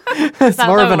 It's that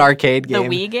more of the- an arcade game.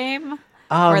 The Wii game?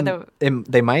 Or the...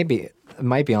 They might be. It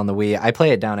might be on the Wii. I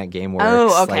play it down at GameWorks,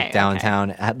 Oh, okay, like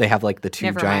downtown. They have like the two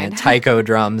Never giant mind. taiko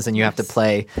drums, and you have to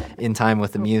play in time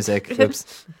with the music.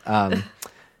 Oops.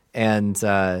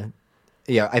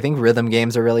 Yeah, I think rhythm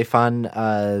games are really fun.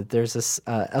 There's this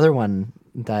other one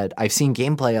that I've seen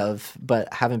gameplay of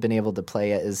but haven't been able to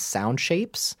play it is Sound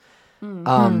Shapes,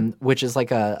 which is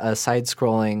like a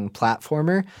side-scrolling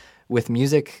platformer with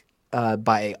music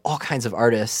by all kinds of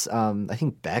artists. I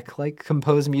think Beck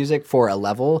composed music for a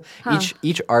level.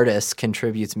 Each artist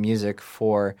contributes music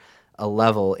for a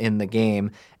level in the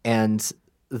game, and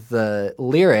the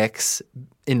lyrics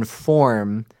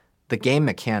inform the game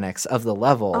mechanics of the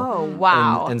level. Oh,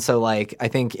 wow. And so, I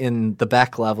think in the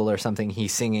Beck level or something,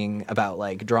 he's singing about,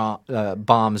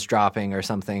 bombs dropping or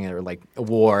something, or, a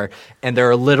war. And there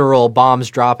are literal bombs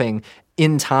dropping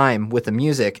in time with the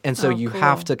music. And so you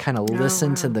have to kind of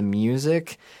listen to the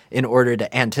music in order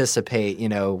to anticipate,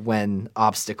 when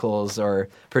obstacles or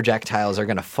projectiles are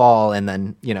going to fall and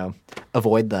then,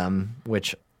 avoid them,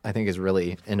 which I think is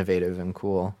really innovative and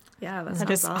cool. Yeah, That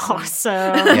is awesome.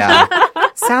 awesome. Yeah.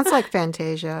 Sounds like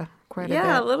Fantasia quite a bit.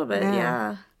 Yeah, a little bit,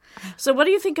 yeah. So what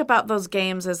do you think about those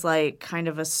games as kind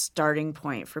of a starting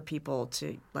point for people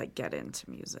to get into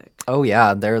music? Oh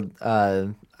yeah, they're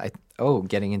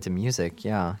getting into music,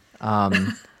 yeah. I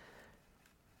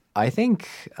think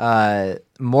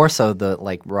more so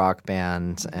the Rock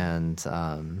Band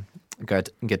and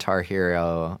Guitar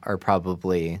Hero are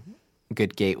probably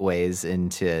good gateways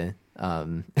into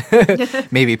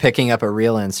maybe picking up a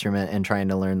real instrument and trying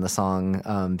to learn the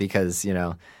song because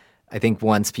I think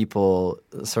once people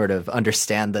sort of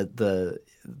understand the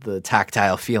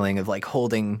tactile feeling of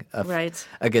holding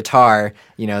a guitar,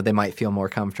 they might feel more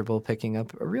comfortable picking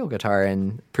up a real guitar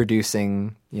and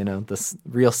producing the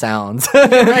real sounds.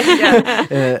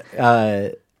 Yeah,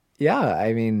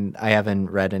 I mean, I haven't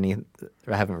read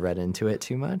into it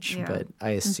too much, but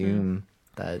I assume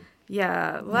that.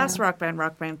 Yeah, the last Rock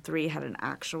Band 3 had an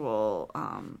actual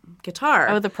guitar.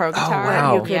 Oh, the pro guitar.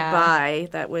 That you could buy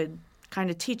that would kind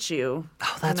of teach you.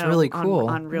 Oh, that's really cool.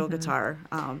 On real guitar.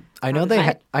 I know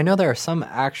I know there are some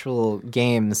actual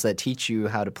games that teach you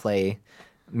how to play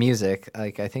music.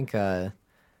 I think I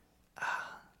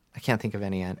can't think of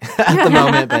any at the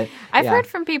moment, but I've heard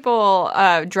from people,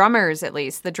 drummers at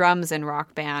least, the drums in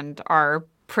Rock Band are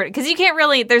because you can't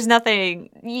really, there's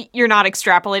nothing, you're not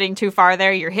extrapolating too far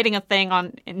there. You're hitting a thing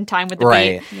in time with the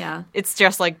beat. Yeah. It's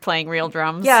just like playing real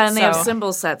drums. Yeah, and they have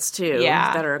cymbal sets too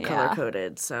that are Yeah.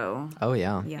 color-coded. So Oh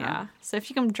yeah. Yeah. So if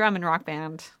you can drum in Rock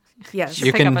Band, yes.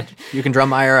 You pick up can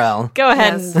drum IRL. go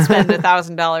ahead and spend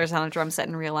 $1,000 on a drum set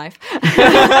in real life.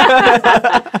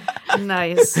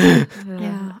 Nice.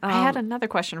 Yeah. I had another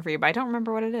question for you, but I don't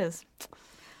remember what it is.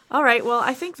 All right. Well,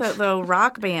 I think that the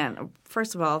Rock Band.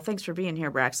 First of all, thanks for being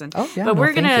here, Braxton. Oh yeah. But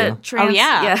we're gonna Thanks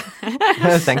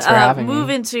for having me. move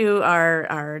into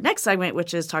our next segment,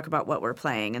 which is talk about what we're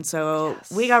playing. And so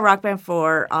we got Rock Band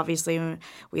 4. Obviously,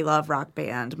 we love Rock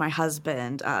Band. My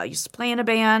husband used to play in a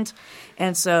band,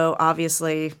 and so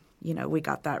obviously, we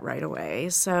got that right away.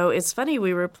 So it's funny,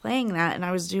 we were playing that, and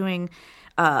I was doing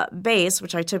bass,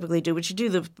 which I typically do, which you do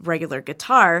the regular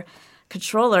guitar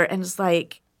controller, and it's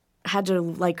had to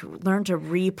learn to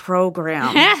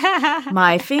reprogram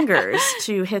my fingers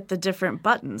to hit the different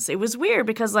buttons. It was weird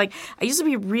because I used to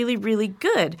be really, really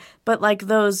good, but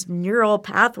those neural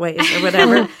pathways or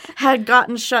whatever had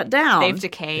gotten shut down. They've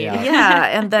decayed. Yeah,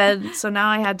 and then so now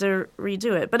I had to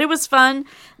redo it. But it was fun.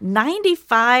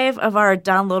 95 of our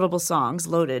downloadable songs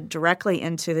loaded directly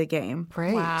into the game.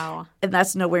 Great. Wow. And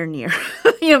that's nowhere near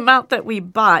the amount that we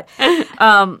bought.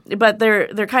 But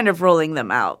they're kind of rolling them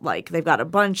out. They've got a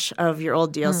bunch of your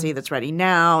old DLC that's ready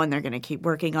now, and they're going to keep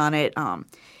working on it.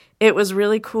 It was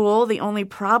really cool. The only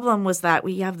problem was that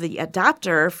we have the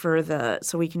adapter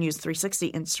so we can use 360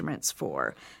 instruments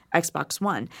for Xbox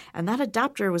One. And that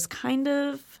adapter was kind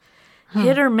of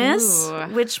hit or miss,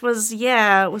 which was,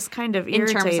 it was kind of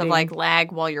irritating. In terms of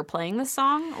lag while you're playing the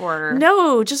song, or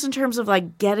no, just in terms of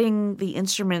getting the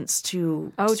instruments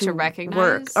to recognize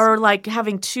work, or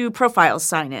having two profiles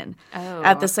sign in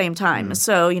at the same time.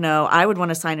 So I would want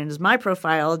to sign in as my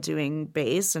profile doing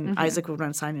bass, and Isaac would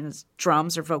want to sign in as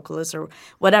drums or vocalist or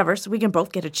whatever, so we can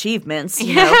both get achievements.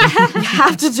 You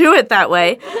have to do it that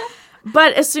way.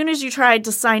 But as soon as you tried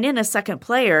to sign in a second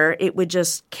player, it would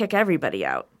just kick everybody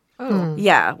out. Oh.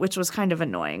 Yeah, which was kind of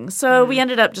annoying. So we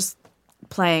ended up just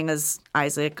playing as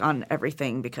Isaac on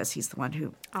everything because he's the one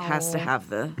who has to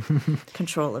have the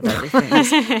control of everything.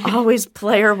 He's always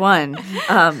player one,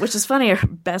 which is funny. Our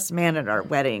best man at our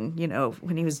wedding,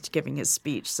 when he was giving his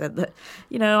speech, said that,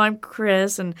 I'm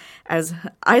Chris, and as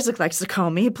Isaac likes to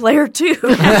call me, player two.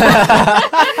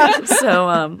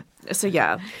 So So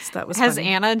yeah, so that was Has funny.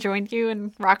 Anna joined you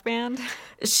in Rock Band?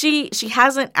 She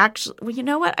hasn't actually. Well, you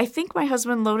know what? I think my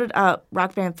husband loaded up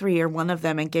Rock Band 3 or one of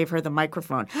them and gave her the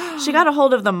microphone. She got a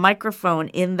hold of the microphone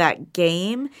in that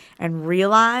game and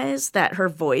realized that her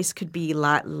voice could be a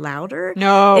lot louder.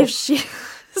 No. If she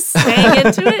sang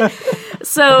into it.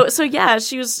 So yeah,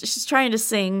 she's trying to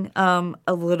sing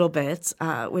a little bit,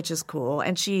 which is cool,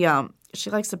 and she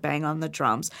likes to bang on the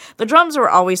drums. The drums were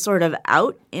always sort of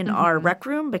out in our rec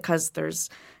room because there's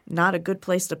not a good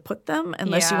place to put them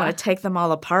unless you Yeah. want to take them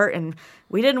all apart. And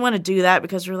we didn't want to do that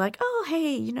because we're like, oh,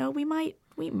 hey, we might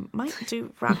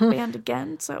do Rock Band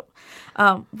again. So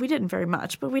we didn't very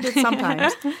much, but we did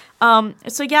sometimes.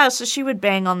 So she would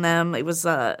bang on them. It was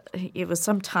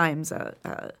sometimes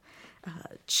a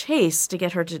chase to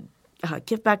get her to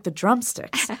give back the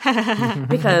drumsticks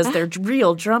because they're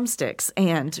real drumsticks,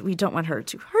 and we don't want her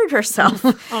to hurt herself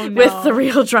with the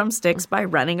real drumsticks by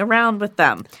running around with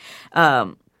them.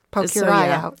 Poke your eye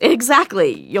out.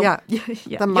 Exactly. You'll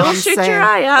shoot your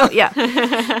eye out. Yeah.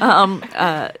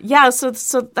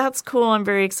 So that's cool. I'm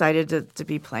very excited to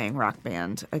be playing Rock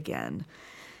Band again.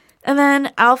 And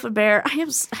then Alphabear, I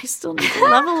still need to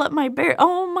level up my bear.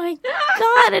 Oh my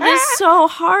God, it is so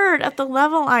hard at the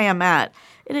level I am at.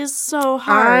 It is so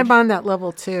hard. I'm on that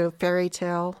level too. Fairy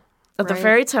tale. The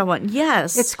fairy tale one,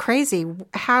 yes. It's crazy.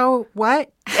 How?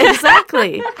 What?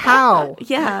 Exactly. How?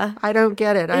 Yeah. I don't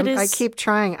get it. I is- keep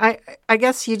trying. I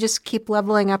guess you just keep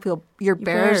leveling up your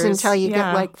bears until you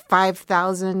get like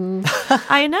 5,000.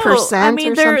 I know. percent I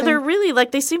mean, or they're something? really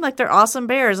like, they seem like they're awesome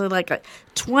bears. They're like a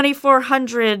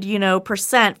 2,400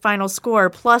 percent final score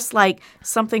plus like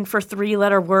something for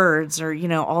 3-letter words or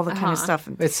all the kind of stuff.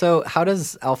 Wait, so how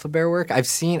does Alphabear work? I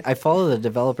follow the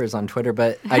developers on Twitter,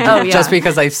 but just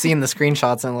because I've seen the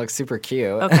screenshots and it looks super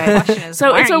cute. Okay.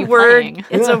 So why it's a aren't you word. playing?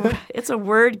 It's a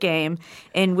word game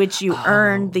in which you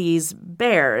earn these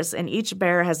bears, and each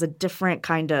bear has a different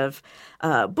kind of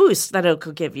boost that it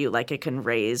could give you. Like it can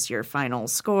raise your final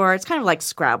score. It's kind of like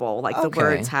Scrabble. Like the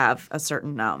words have a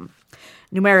certain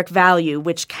numeric value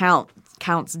which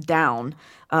counts down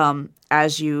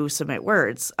as you submit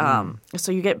words.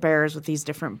 So you get bears with these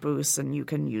different boosts, and you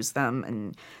can use them,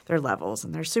 and they're levels,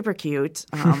 and they're super cute.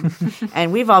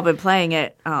 And we've all been playing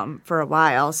it for a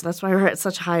while, so that's why we're at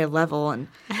such a high level. And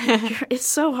it's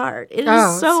so hard. It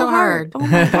is so hard. Oh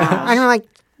my gosh. I know, like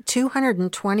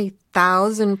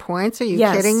 220,000 points. Are you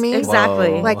Yes, kidding me? exactly.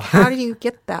 Whoa. Like, how do you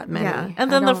get that many? Yeah,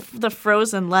 and then the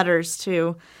frozen letters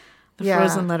too. The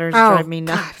frozen letters Oh, drive me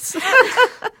nuts.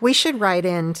 We should write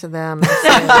in to them.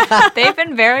 And say, They've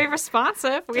been very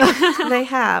responsive. They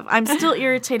have. I'm still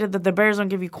irritated that the bears don't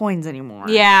give you coins anymore.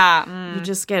 Yeah. You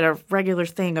just get a regular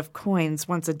thing of coins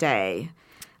once a day.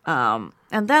 And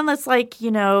then it's like,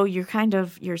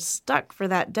 you're stuck for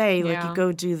that day. Like Yeah. you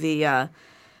go do the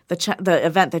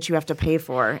event that you have to pay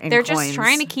for in They're coins. just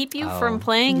trying to keep you from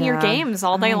playing your Yeah. games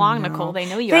all day I long, know. Nicole. They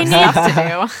know you They have stuff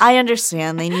to do. I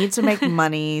understand. They need to make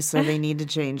money, so they need to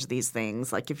change these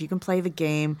things. Like if you can play the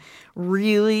game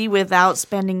really without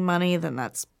spending money, then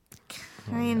that's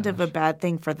kind of a bad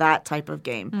thing for that type of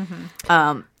game.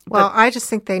 well, I just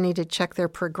think they need to check their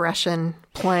progression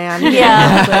plan.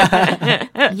 Yeah,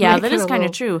 Make that it is a kind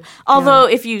of little- true. Although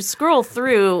if you scroll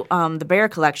through the Bear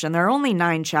Collection, there are only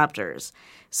 9 chapters.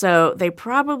 So they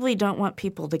probably don't want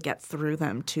people to get through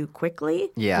them too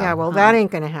quickly. Yeah, well, that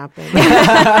ain't going to happen.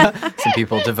 Some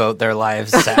people devote their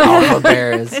lives to alpha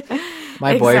bears.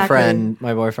 My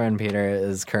boyfriend Peter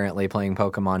is currently playing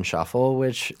Pokemon Shuffle,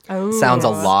 which sounds a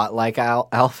lot like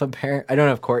Alpha Bear. I don't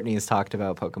know if Courtney's talked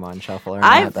about Pokemon Shuffle or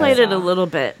not. I've played it a little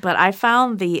bit, but I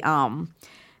found the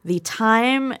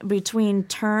time between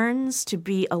turns to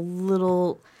be a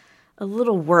little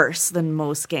worse than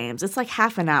most games. It's like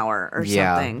half an hour or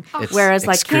something. It's Whereas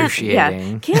like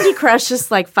excruciating. Candy Crush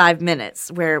is like 5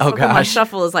 minutes, where Pokemon gosh.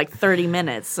 Shuffle is like 30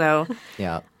 minutes. So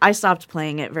Yeah. I stopped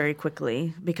playing it very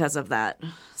quickly because of that.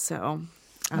 So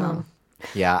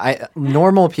Yeah,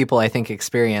 normal people I think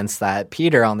experience that.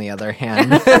 Peter, on the other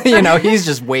hand, he's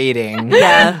just waiting.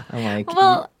 yeah. I'm like,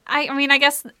 Well, I mean, I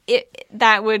guess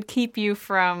that would keep you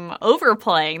from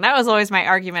overplaying. That was always my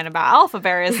argument about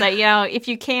Alphabear is that,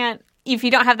 if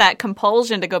you don't have that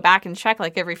compulsion to go back and check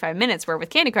like every 5 minutes, where with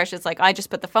Candy Crush, it's like, I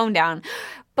just put the phone down.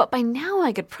 But by now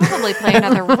I could probably play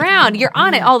another round. You're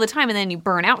on it all the time and then you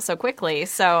burn out so quickly.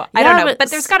 So I don't know. But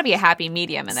there's got to be a happy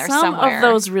medium in there somewhere. Some of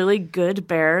those really good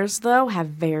bears, though, have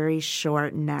very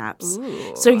short naps.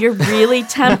 So you're really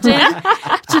tempted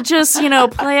to just,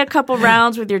 play a couple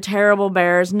rounds with your terrible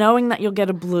bears, knowing that you'll get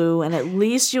a blue and at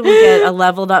least you'll get a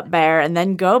leveled up bear, and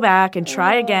then go back and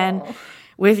try again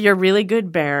with your really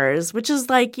good bears, which is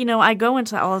like, I go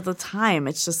into all of the time.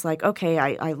 It's just like, okay,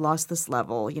 I lost this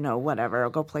level, whatever. I'll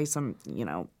go play some,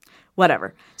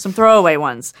 whatever, some throwaway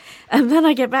ones. And then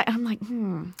I get back, I'm like,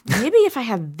 maybe if I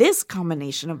have this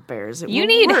combination of bears, You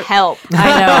need work. help.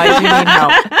 I know, I do need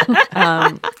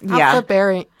help. Yeah.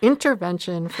 Alphabear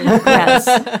intervention for you.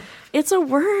 Yes. It's a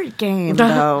word game,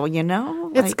 though,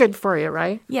 It's good for you,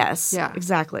 right? Yes, Yeah.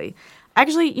 exactly.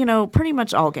 Actually, pretty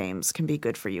much all games can be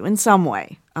good for you in some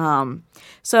way.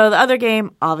 So the other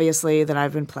game, obviously, that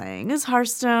I've been playing is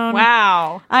Hearthstone.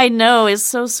 Wow. I know, it's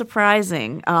so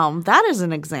surprising. That is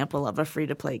an example of a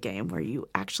free-to-play game where you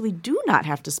actually do not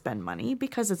have to spend money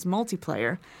because it's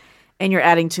multiplayer and you're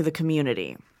adding to the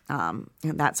community. And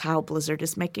that's how Blizzard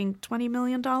is making $20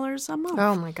 million a month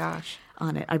Oh, my gosh.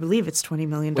 on it. I believe it's $20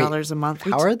 million a month.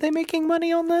 How are they making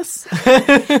money on this?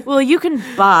 Well, you can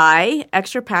buy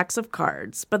extra packs of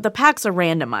cards, but the packs are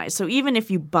randomized. So even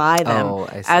if you buy them, Oh,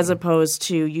 I see. as opposed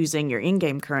to using your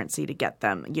in-game currency to get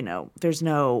them, there's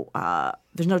no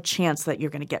chance that you're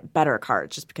going to get better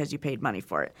cards just because you paid money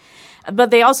for it.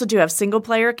 But they also do have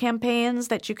single-player campaigns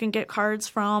that you can get cards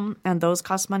from, and those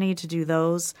cost money to do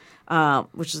those,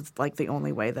 which is like the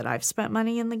only way that I've spent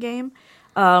money in the game.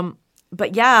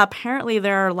 But yeah, apparently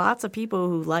there are lots of people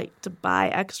who like to buy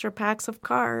extra packs of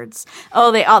cards.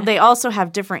 Oh, they also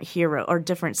have different hero or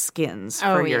different skins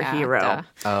for your hero. Duh.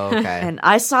 Oh, okay. And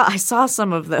I saw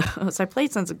some of those. I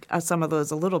played some of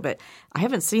those a little bit. I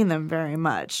haven't seen them very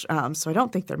much, so I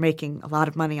don't think they're making a lot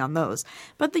of money on those.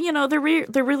 But they're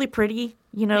really pretty,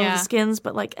 the skins.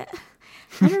 But like,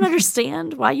 I don't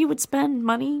understand why you would spend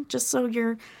money just so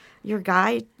your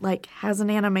guy like has an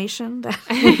animation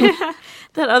that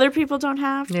that other people don't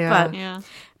have. Yeah.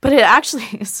 But it actually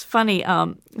is funny.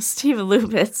 Steven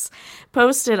Lubitz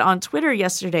posted on Twitter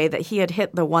yesterday that he had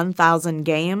hit the 1,000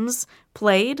 games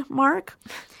played mark.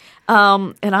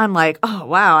 And I'm like, oh,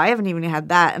 wow, I haven't even had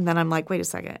that. And then I'm like, wait a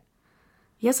second.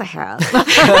 Yes, I have.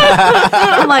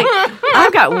 I'm like,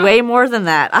 I've got way more than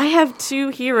that. I have 2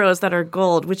 heroes that are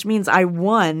gold, which means I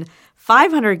won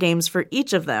 500 games for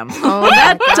each of them.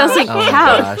 That doesn't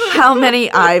count how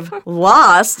many I've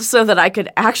lost so that I could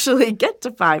actually get to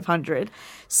 500.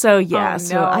 So, yeah,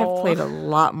 so I've played a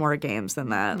lot more games than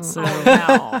that. So,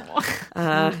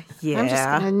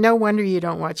 yeah. No wonder you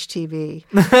don't watch TV.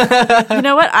 You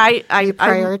know what? I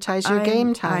prioritize your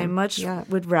game time. I much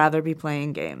would rather be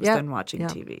playing games than watching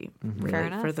TV, Fair really,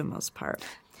 enough. for the most part.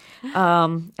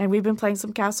 And we've been playing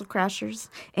some Castle Crashers.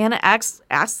 Anna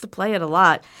asks to play it a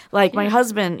lot. Like my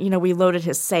husband, we loaded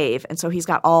his save, and so he's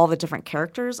got all the different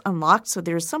characters unlocked. So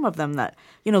there's some of them that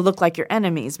look like your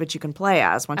enemies, but you can play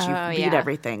as once you beat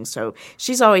everything. So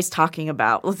she's always talking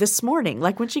about. Well, this morning,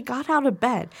 like when she got out of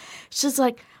bed, she's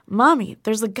like, Mommy,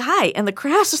 there's a guy in the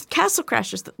Castle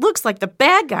Crashers that looks like the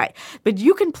bad guy, but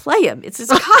you can play him. It's his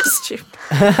costume.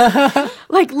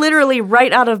 Like literally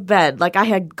right out of bed. Like I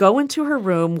had go into her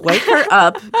room, wake her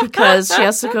up because she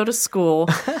has to go to school.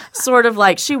 Sort of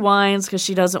like she whines because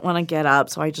she doesn't want to get up.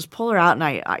 So I just pull her out and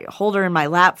I hold her in my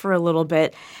lap for a little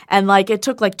bit. And like it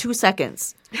took like 2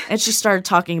 seconds. And she started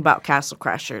talking about Castle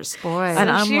Crashers. Boy. And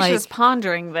I'm She's like, just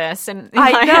pondering this and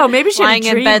I know, maybe she had a lying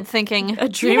in dream- bed thinking a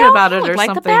dream about it or like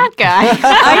something. the bad guy.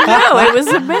 I know, it was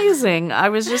amazing. I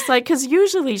was just like, because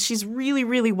usually she's really,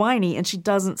 really whiny and she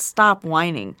doesn't stop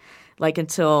whining. Like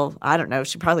until, I don't know,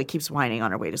 she probably keeps whining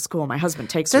on her way to school. My husband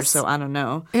takes her, so I don't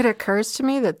know. It occurs to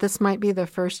me that this might be the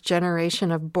first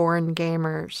generation of born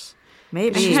gamers.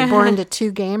 Maybe. She's born to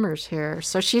 2 gamers here.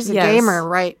 So she's a gamer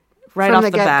right Right from off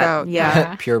the the get-go. bat.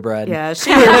 Yeah. Purebred. Yeah.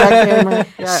 Gamer.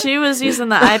 Yeah. She was using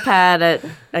the iPad at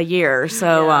a year.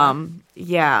 So,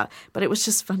 yeah. But it was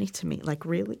just funny to me. Like,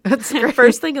 really? That's great.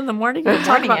 First thing in the morning, you're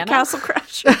talking about Anna. Castle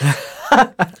Crashers.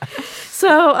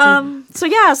 So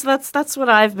yeah, so that's what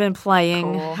I've been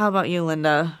playing. Cool. How about you,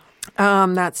 Linda?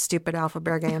 That stupid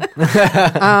Alphabear game.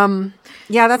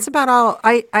 Yeah, that's about all.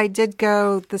 I did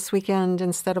go this weekend.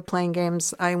 Instead of playing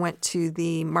games, I went to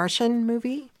the Martian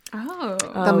movie. Oh.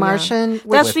 The Martian. Which,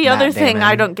 That's the Matt other thing Damon.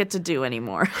 I don't get to do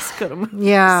anymore. Is go to movies.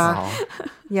 yeah.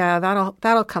 Yeah,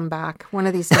 that'll come back. One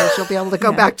of these days you'll be able to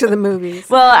go back to the movies.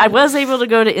 Well, I was able to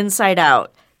go to Inside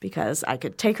Out because I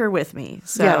could take her with me.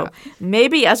 So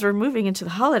maybe as we're moving into the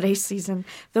holiday season,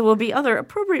 there will be other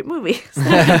appropriate movies that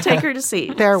I can take her to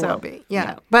see. There will be.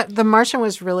 Yeah. But The Martian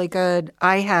was really good.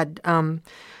 I'd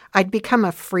become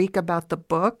a freak about the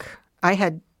book. I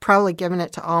had probably given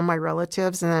it to all my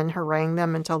relatives and then harangued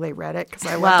them until they read it because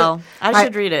I loved it. I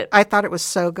should read it. I thought it was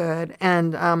so good.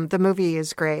 And the movie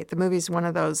is great. The movie's one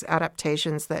of those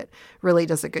adaptations that really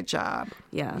does a good job.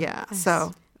 Yeah. Yeah.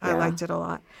 So I liked it a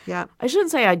lot. Yeah. I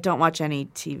shouldn't say I don't watch any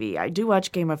TV. I do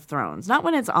watch Game of Thrones. Not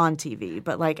when it's on TV,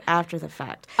 but like after the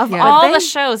fact. Of all the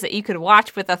shows that you could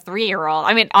watch with a 3-year-old,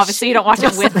 I mean, obviously you don't watch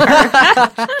it with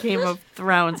her. Game of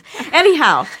Thrones.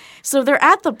 Anyhow, so they're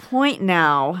at the point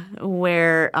now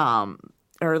where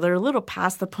or they're a little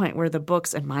past the point where the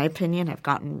books, in my opinion, have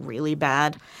gotten really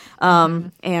bad.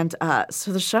 And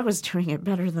so the show is doing it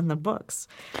better than the books,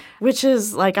 which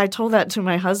is like, I told that to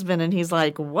my husband and he's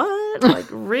like, what? Like,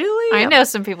 really? I know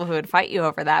some people who would fight you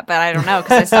over that, but I don't know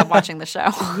because I stopped watching the show.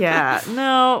 Yeah.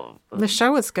 No. The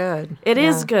show is good. It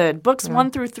is good. Books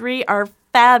 1 through 3 are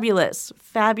fabulous.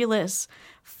 Fabulous.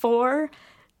 4,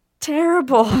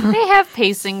 terrible. They have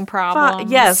pacing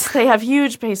problems. Yes, they have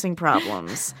huge pacing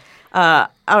problems. All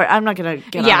right, I'm not going to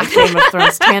get on a Game of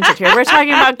Thrones tangent here. We're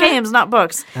talking about games, not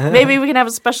books. Maybe we can have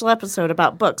a special episode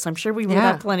about books. I'm sure we would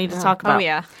have plenty to talk about. Oh,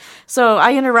 yeah. So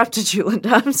I interrupted you, Linda.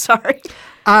 I'm sorry.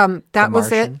 That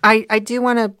was it. I do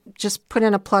want to just put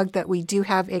in a plug that we do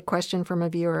have a question from a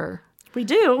viewer. We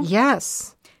do?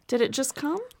 Yes. Did it just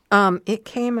come? It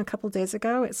came a couple days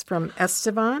ago. It's from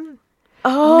Esteban.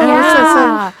 Oh, and it's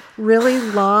a really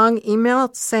long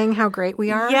email saying how great we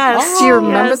are. Yes. Do you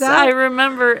remember that? I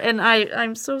remember, and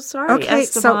I'm so sorry,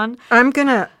 Esteban.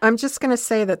 So I'm just gonna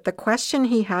say that the question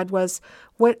he had was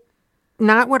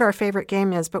not what our favorite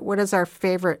game is, but what is our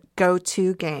favorite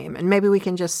go-to game? And maybe we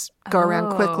can just go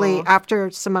around quickly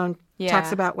after Simone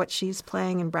talks about what she's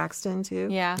playing in Braxton too.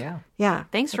 Yeah.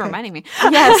 Thanks for reminding me.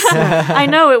 Yes, I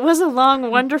know it was a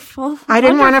long, wonderful. I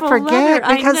didn't want to forget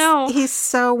letter. because he's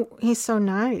so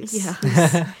nice.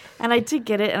 Yeah, and I did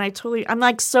get it, and I'm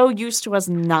like so used to us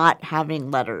not having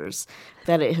letters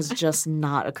that it has just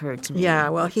not occurred to me. Yeah,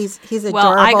 well, he's adorable.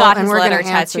 Well, I got his and we're letter gonna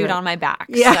answer tattooed it. on my back.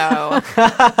 Yeah.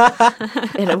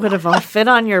 So And it would have all fit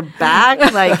on your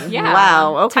back. Like,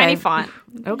 wow, okay, tiny font.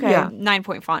 Okay. Yeah.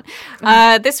 9-point font.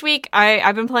 This week,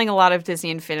 I've been playing a lot of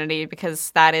Disney Infinity because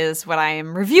that is what I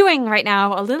am reviewing right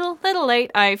now. A little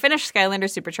late. I finished Skylander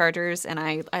Superchargers and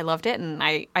I loved it, and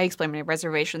I explained my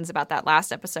reservations about that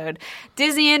last episode.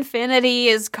 Disney Infinity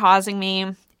is causing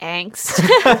me angst.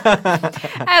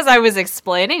 As I was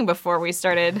explaining before we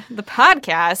started the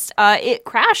podcast, it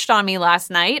crashed on me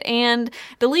last night and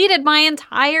deleted my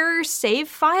entire save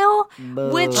file,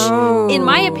 which in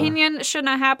my opinion should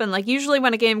not happen. Like usually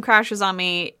when a game crashes on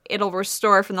me, it'll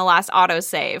restore from the last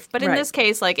autosave. But in this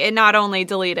case, like it not only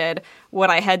deleted what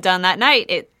I had done that night,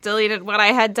 it deleted what I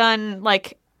had done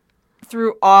like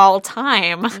through all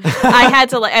time.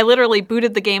 I literally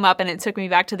booted the game up and it took me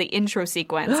back to the intro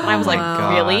sequence. And I was like,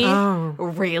 really?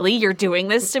 Really? You're doing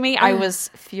this to me? I was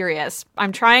furious.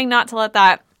 I'm trying not to let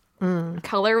that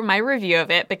color my review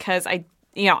of it because I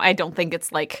don't think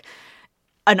it's like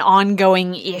an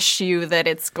ongoing issue that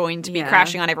it's going to be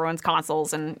crashing on everyone's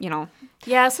consoles and,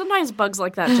 Yeah, sometimes bugs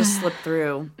like that just slip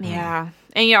through. Yeah.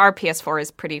 And our PS4 is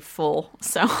pretty full,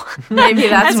 so maybe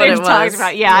that's what we've it was. talked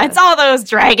about. Yeah, it's all those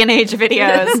Dragon Age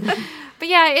videos. But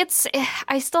yeah,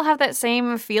 I still have that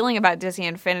same feeling about Disney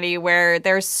Infinity where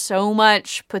there's so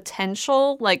much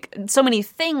potential, like so many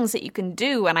things that you can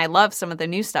do, and I love some of the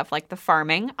new stuff like the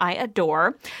farming. I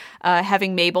adore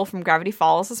having Mabel from Gravity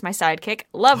Falls as my sidekick.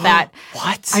 Love that.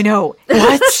 What? I know.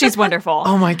 What? She's wonderful.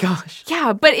 Oh my gosh.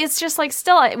 Yeah, but it's just like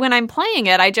still when I'm playing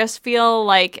it, I just feel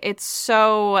like it's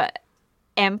so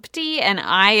empty and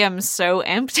I am so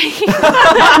empty.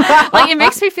 Like it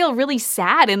makes me feel really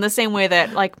sad in the same way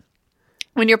that like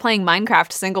when you're playing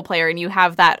Minecraft single player and you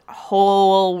have that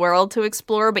whole world to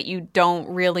explore, but you don't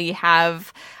really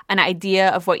have an idea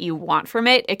of what you want from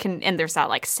it, and there's that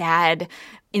like sad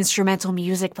instrumental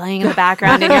music playing in the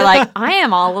background, and you're like, I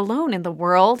am all alone in the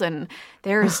world, and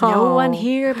there's no one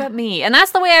here but me. And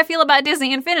that's the way I feel about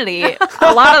Disney Infinity.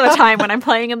 A lot of the time when I'm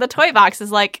playing in the toy box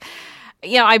is like,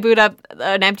 I boot up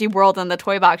an empty world in the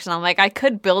toy box, and I'm like, I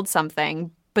could build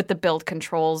something, but the build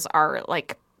controls are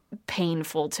like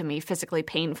painful to me, physically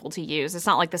painful to use. It's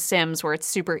not like The Sims where it's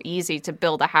super easy to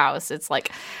build a house. It's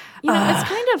like, it's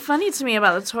kind of funny to me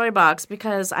about the toy box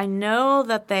because I know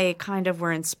that they kind of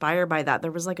were inspired by that.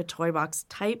 There was like a toy box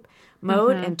type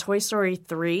mode in Toy Story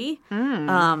 3.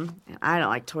 I don't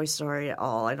like Toy Story at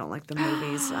all. I don't like the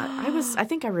movies. I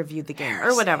think I reviewed the game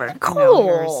or whatever.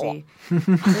 Cool. They're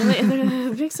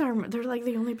like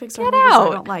the only Pixar movies I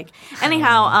don't like.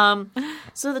 Anyhow,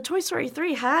 so the Toy Story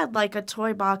 3 had like a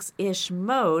toy box-ish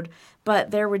mode,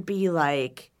 but there would be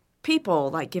like people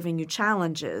like giving you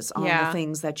challenges on Yeah. the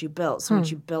things that you built. So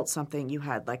once you built something, you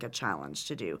had like a challenge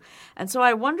to do. And so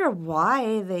I wonder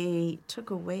why they took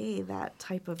away that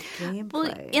type of gameplay.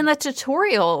 Well, in the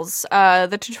tutorials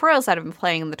that I've been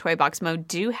playing in the Toy Box mode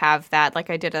do have that.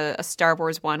 Like I did a Star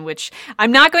Wars one, which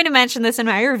I'm not going to mention this in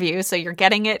my review, so you're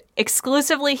getting it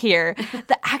exclusively here.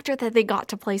 The actor that they got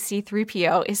to play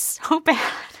C-3PO is so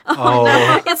bad.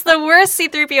 Oh, It's the worst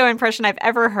C-3PO impression I've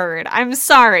ever heard. I'm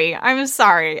sorry.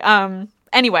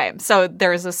 Anyway, so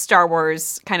there's a Star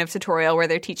Wars kind of tutorial where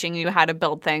they're teaching you how to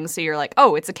build things. So you're like,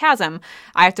 oh, it's a chasm.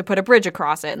 I have to put a bridge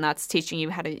across it. And that's teaching you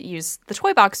how to use the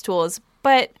Toy Box tools.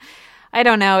 But I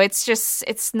don't know.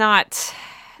 It's not...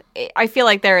 I feel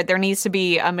like there needs to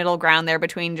be a middle ground there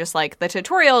between just like the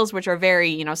tutorials, which are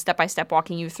very, step-by-step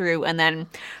walking you through, and then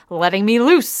letting me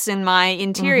loose in my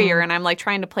interior. And I'm like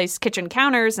trying to place kitchen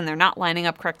counters and they're not lining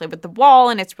up correctly with the wall.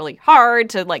 And it's really hard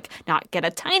to like not get a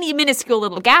tiny minuscule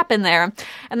little gap in there.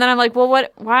 And then I'm like, well,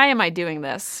 why am I doing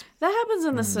this? That happens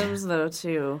in The Sims, though,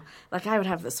 too. Like, I would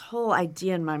have this whole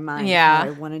idea in my mind Yeah. how I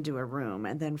want to do a room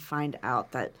and then find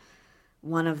out that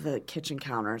one of the kitchen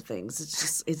counter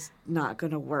things, it's not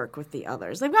going to work with the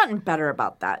others. They've gotten better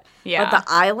about that. Yeah. But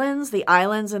the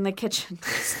islands in the kitchen,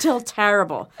 still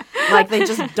terrible. Like, they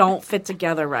just don't fit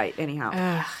together right anyhow.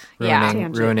 Yeah.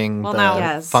 ruining Well, the now-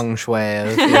 Yes. feng shui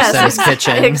of your Sims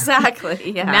kitchen.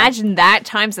 Exactly, yeah. Imagine that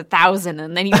times 1,000,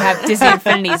 and then you have Disney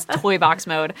Infinity's Toy Box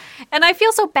mode. And I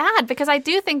feel so bad because I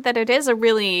do think that it is a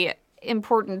really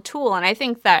important tool, and I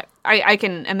think that I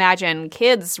can imagine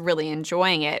kids really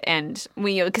enjoying it, and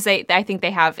because I think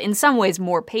they have in some ways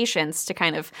more patience to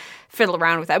kind of fiddle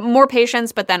around with that, more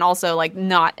patience, but then also like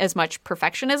not as much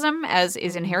perfectionism as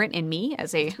is inherent in me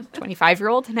as a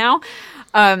 25-year-old now,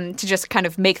 to just kind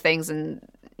of make things and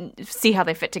see how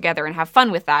they fit together and have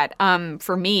fun with that.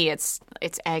 For me, it's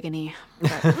agony.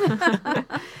 But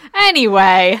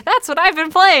anyway, that's what I've been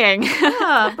playing.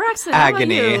 Braxton, how about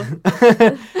Agony.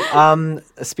 you?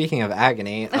 Speaking of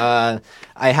agony, I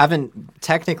haven't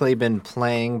technically been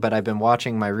playing, but I've been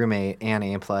watching my roommate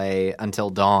Annie play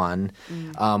Until Dawn,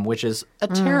 which is a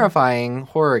terrifying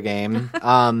horror game.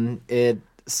 It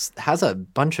has a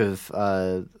bunch of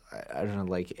I don't know,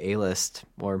 like A-list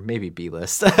or maybe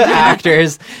B-list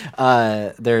actors.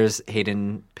 There's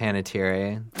Hayden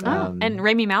Panettiere. And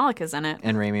Rami Malek is in it.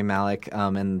 And Rami Malek,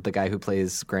 and the guy who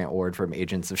plays Grant Ward from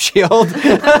Agents of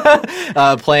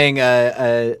S.H.I.E.L.D., playing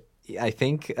I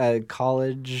think a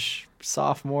college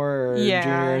sophomore or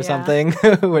junior or something,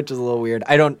 which is a little weird.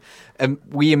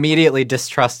 We immediately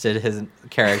distrusted his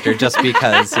character just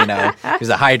because, he was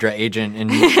a Hydra agent in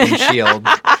S.H.I.E.L.D.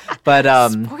 But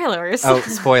Spoilers. Oh,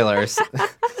 spoilers.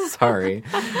 Sorry.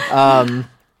 Yeah.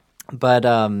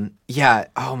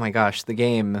 Oh my gosh, the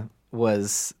game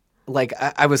was like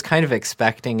I was kind of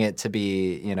expecting it to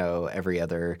be, every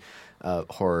other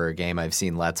horror game I've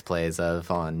seen Let's Plays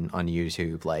of on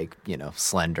YouTube, like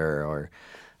Slender or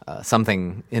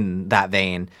something in that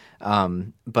vein.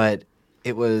 But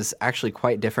it was actually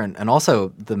quite different, and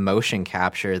also the motion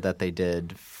capture that they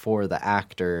did for the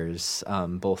actors,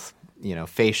 both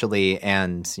facially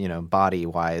and body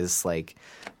wise, like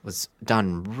was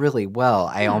done really well.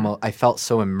 I felt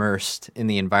so immersed in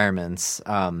the environments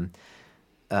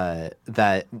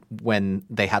that when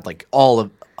they had like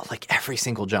every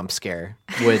single jump scare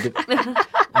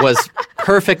was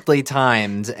perfectly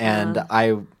timed, and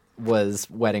I was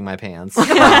wetting my pants.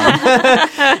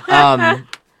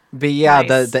 But yeah,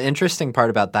 Nice. the interesting part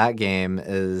about that game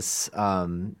is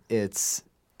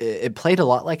it played a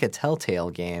lot like a Telltale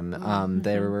game.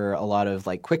 There were a lot of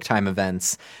like QuickTime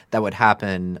events that would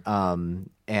happen,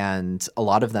 and a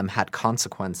lot of them had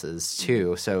consequences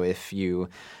too. So if you,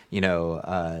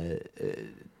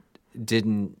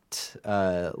 didn't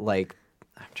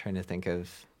I'm trying to think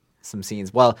of some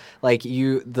scenes. Well,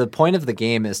 the point of the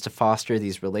game is to foster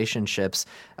these relationships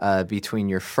between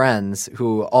your friends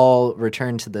who all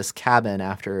return to this cabin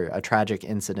after a tragic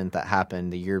incident that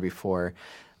happened the year before.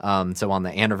 So on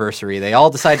the anniversary, they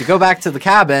all decide to go back to the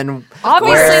cabin.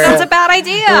 Obviously, that's a bad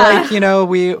idea. They're like,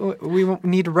 we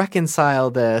need to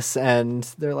reconcile this, and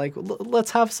they're like,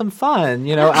 let's have some fun,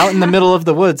 out in the middle of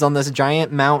the woods on this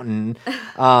giant mountain.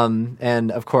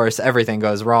 And of course, everything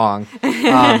goes wrong.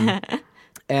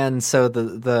 And so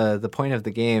the point of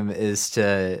the game is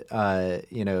to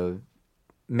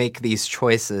make these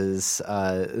choices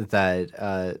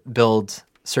that build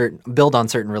on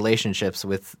certain relationships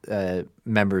with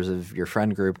members of your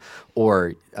friend group,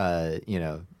 or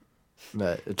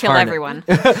Kill everyone.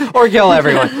 Or kill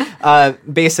everyone.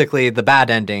 Basically, the bad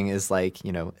ending is like,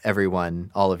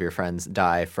 all of your friends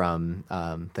die from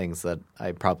things that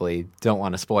I probably don't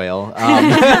want to spoil.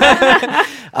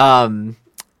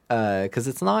 Because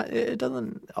it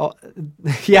doesn't.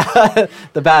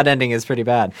 The bad ending is pretty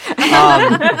bad.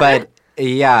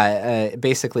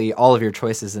 Basically, all of your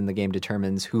choices in the game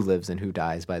determines who lives and who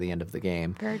dies by the end of the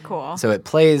game. Very cool. So it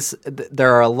plays.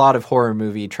 There are a lot of horror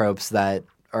movie tropes that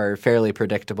are fairly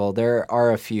predictable. There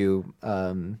are a few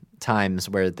times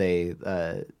where they,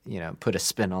 put a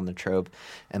spin on the trope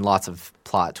and lots of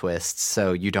plot twists.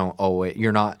 So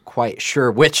you're not quite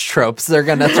sure which tropes they're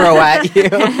going to throw at you.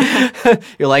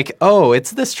 You're like, oh,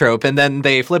 it's this trope. And then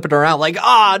they flip it around like,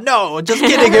 no, just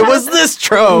kidding. It was this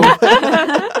trope.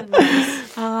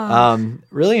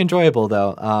 Really enjoyable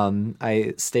though.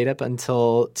 I stayed up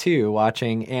until 2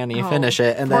 watching Annie finish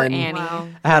it, and then Annie. I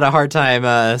had a hard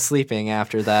time sleeping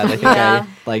after that. I think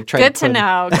I tried. Good to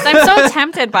know, because I'm so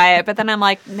tempted by it, but then I'm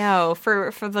like, no,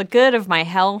 for the good of my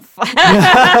health.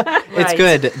 It's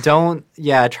good. Don't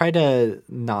try to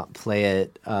not play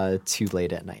it too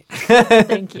late at night.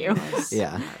 Thank you.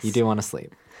 Yeah, you do want to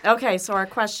sleep. Okay, so our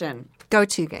question.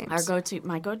 Go-to games.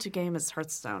 My go-to game is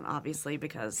Hearthstone, obviously,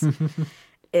 because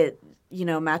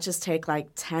matches take like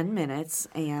 10 minutes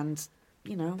and,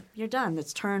 you're done.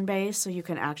 It's turn-based, so you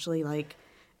can actually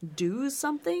do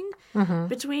something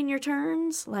between your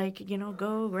turns,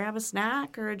 go grab a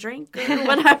snack or a drink or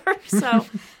whatever. So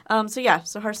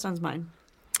Hearthstone's mine.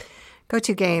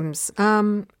 Go-to games.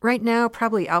 Right now,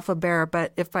 probably Alphabear,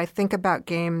 but if I think about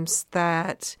games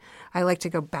that I like to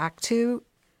go back to,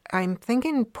 I'm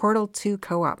thinking Portal 2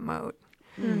 co-op mode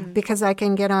because I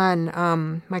can get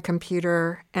on my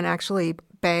computer and actually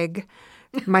beg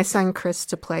my son Chris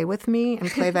to play with me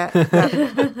and play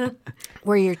that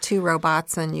where you're 2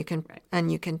 robots and you can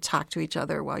talk to each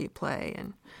other while you play,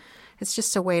 and it's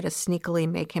just a way to sneakily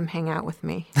make him hang out with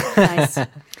me. Nice.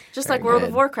 Just like World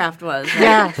of Warcraft was. Right?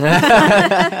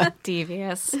 Yeah.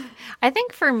 Devious. I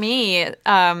think for me,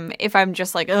 if I'm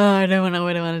just like, I don't know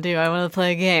what I want to do, I want to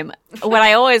play a game, what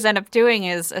I always end up doing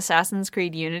is Assassin's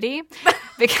Creed Unity.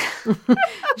 Because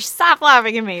stop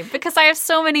laughing at me. Because I have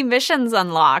so many missions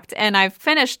unlocked, and I've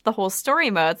finished the whole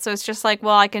story mode, so it's just like,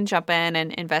 well, I can jump in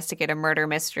and investigate a murder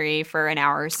mystery for an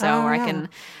hour or so, or I can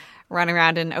run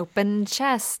around and open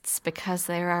chests because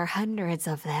there are hundreds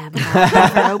of them.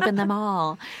 I'll never open them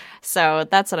all. So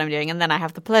that's what I'm doing. And then I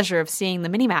have the pleasure of seeing the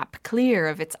minimap clear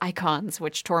of its icons,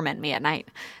 which torment me at night.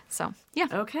 So, yeah.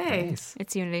 Okay. Nice.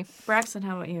 It's Unity. Braxton,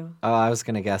 how about you? Oh, I was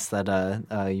going to guess that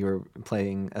you were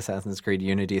playing Assassin's Creed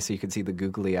Unity so you could see the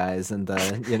googly eyes and the.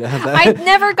 I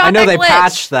never got that I know they glitch.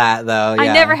 patched that, though. Yeah.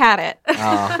 I never had it.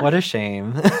 Oh, what a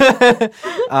shame.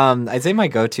 I'd say my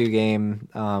go-to game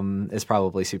is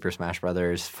probably Super Smash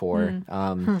Brothers 4.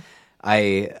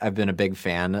 I've been a big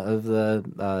fan of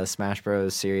the Smash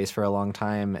Bros. Series for a long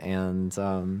time, and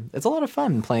it's a lot of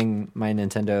fun playing my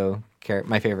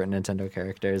my favorite Nintendo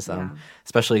characters,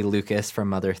 especially Lucas from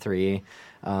Mother 3,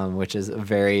 which is a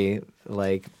very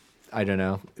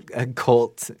a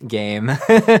cult game.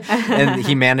 And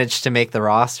he managed to make the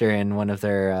roster in one of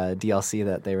their DLC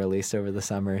that they released over the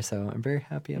summer, so I'm very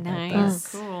happy about that.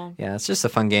 Cool. Yeah, it's just a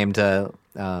fun game to,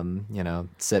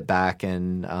 sit back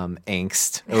and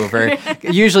angst over.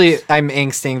 Usually I'm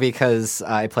angsting because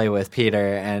I play with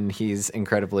Peter, and he's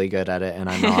incredibly good at it, and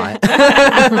I'm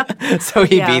not. So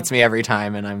he beats me every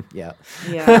time, and Yeah.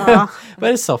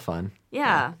 but it's still fun.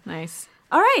 Yeah. Nice.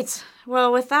 All right.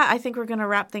 Well, with that, I think we're going to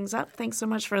wrap things up. Thanks so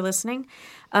much for listening.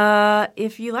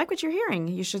 If you like what you're hearing,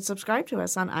 you should subscribe to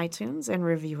us on iTunes and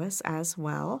review us as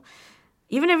well.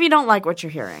 Even if you don't like what you're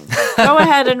hearing, go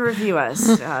ahead and review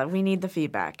us. We need the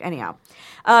feedback. Anyhow,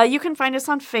 you can find us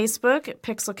on Facebook at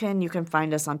Pixelkin. You can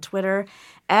find us on Twitter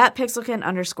at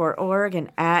Pixelkin_org and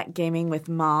at Gaming with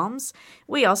Moms.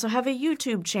 We also have a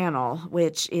YouTube channel,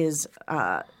 which is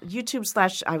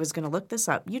YouTube/ I was going to look this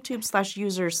up,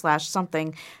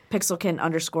 YouTube/user/something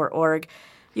Pixelkin_org.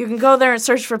 You can go there and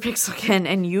search for Pixelkin,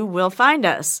 and you will find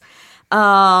us.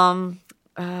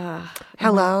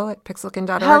 Hello at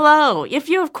pixelkin.org. Hello. If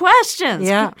you have questions,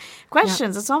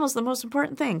 questions, it's almost the most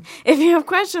important thing. If you have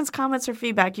questions, comments, or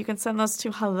feedback, you can send those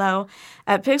to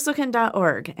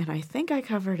hello@pixelkin.org. And I think I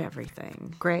covered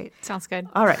everything. Great. Sounds good.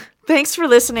 All right. Thanks for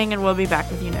listening, and we'll be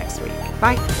back with you next week.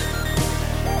 Bye.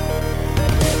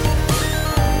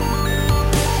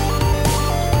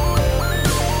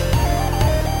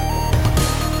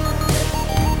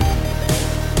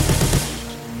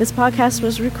 This podcast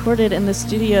was recorded in the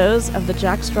studios of the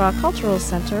Jack Straw Cultural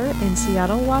Center in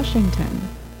Seattle, Washington.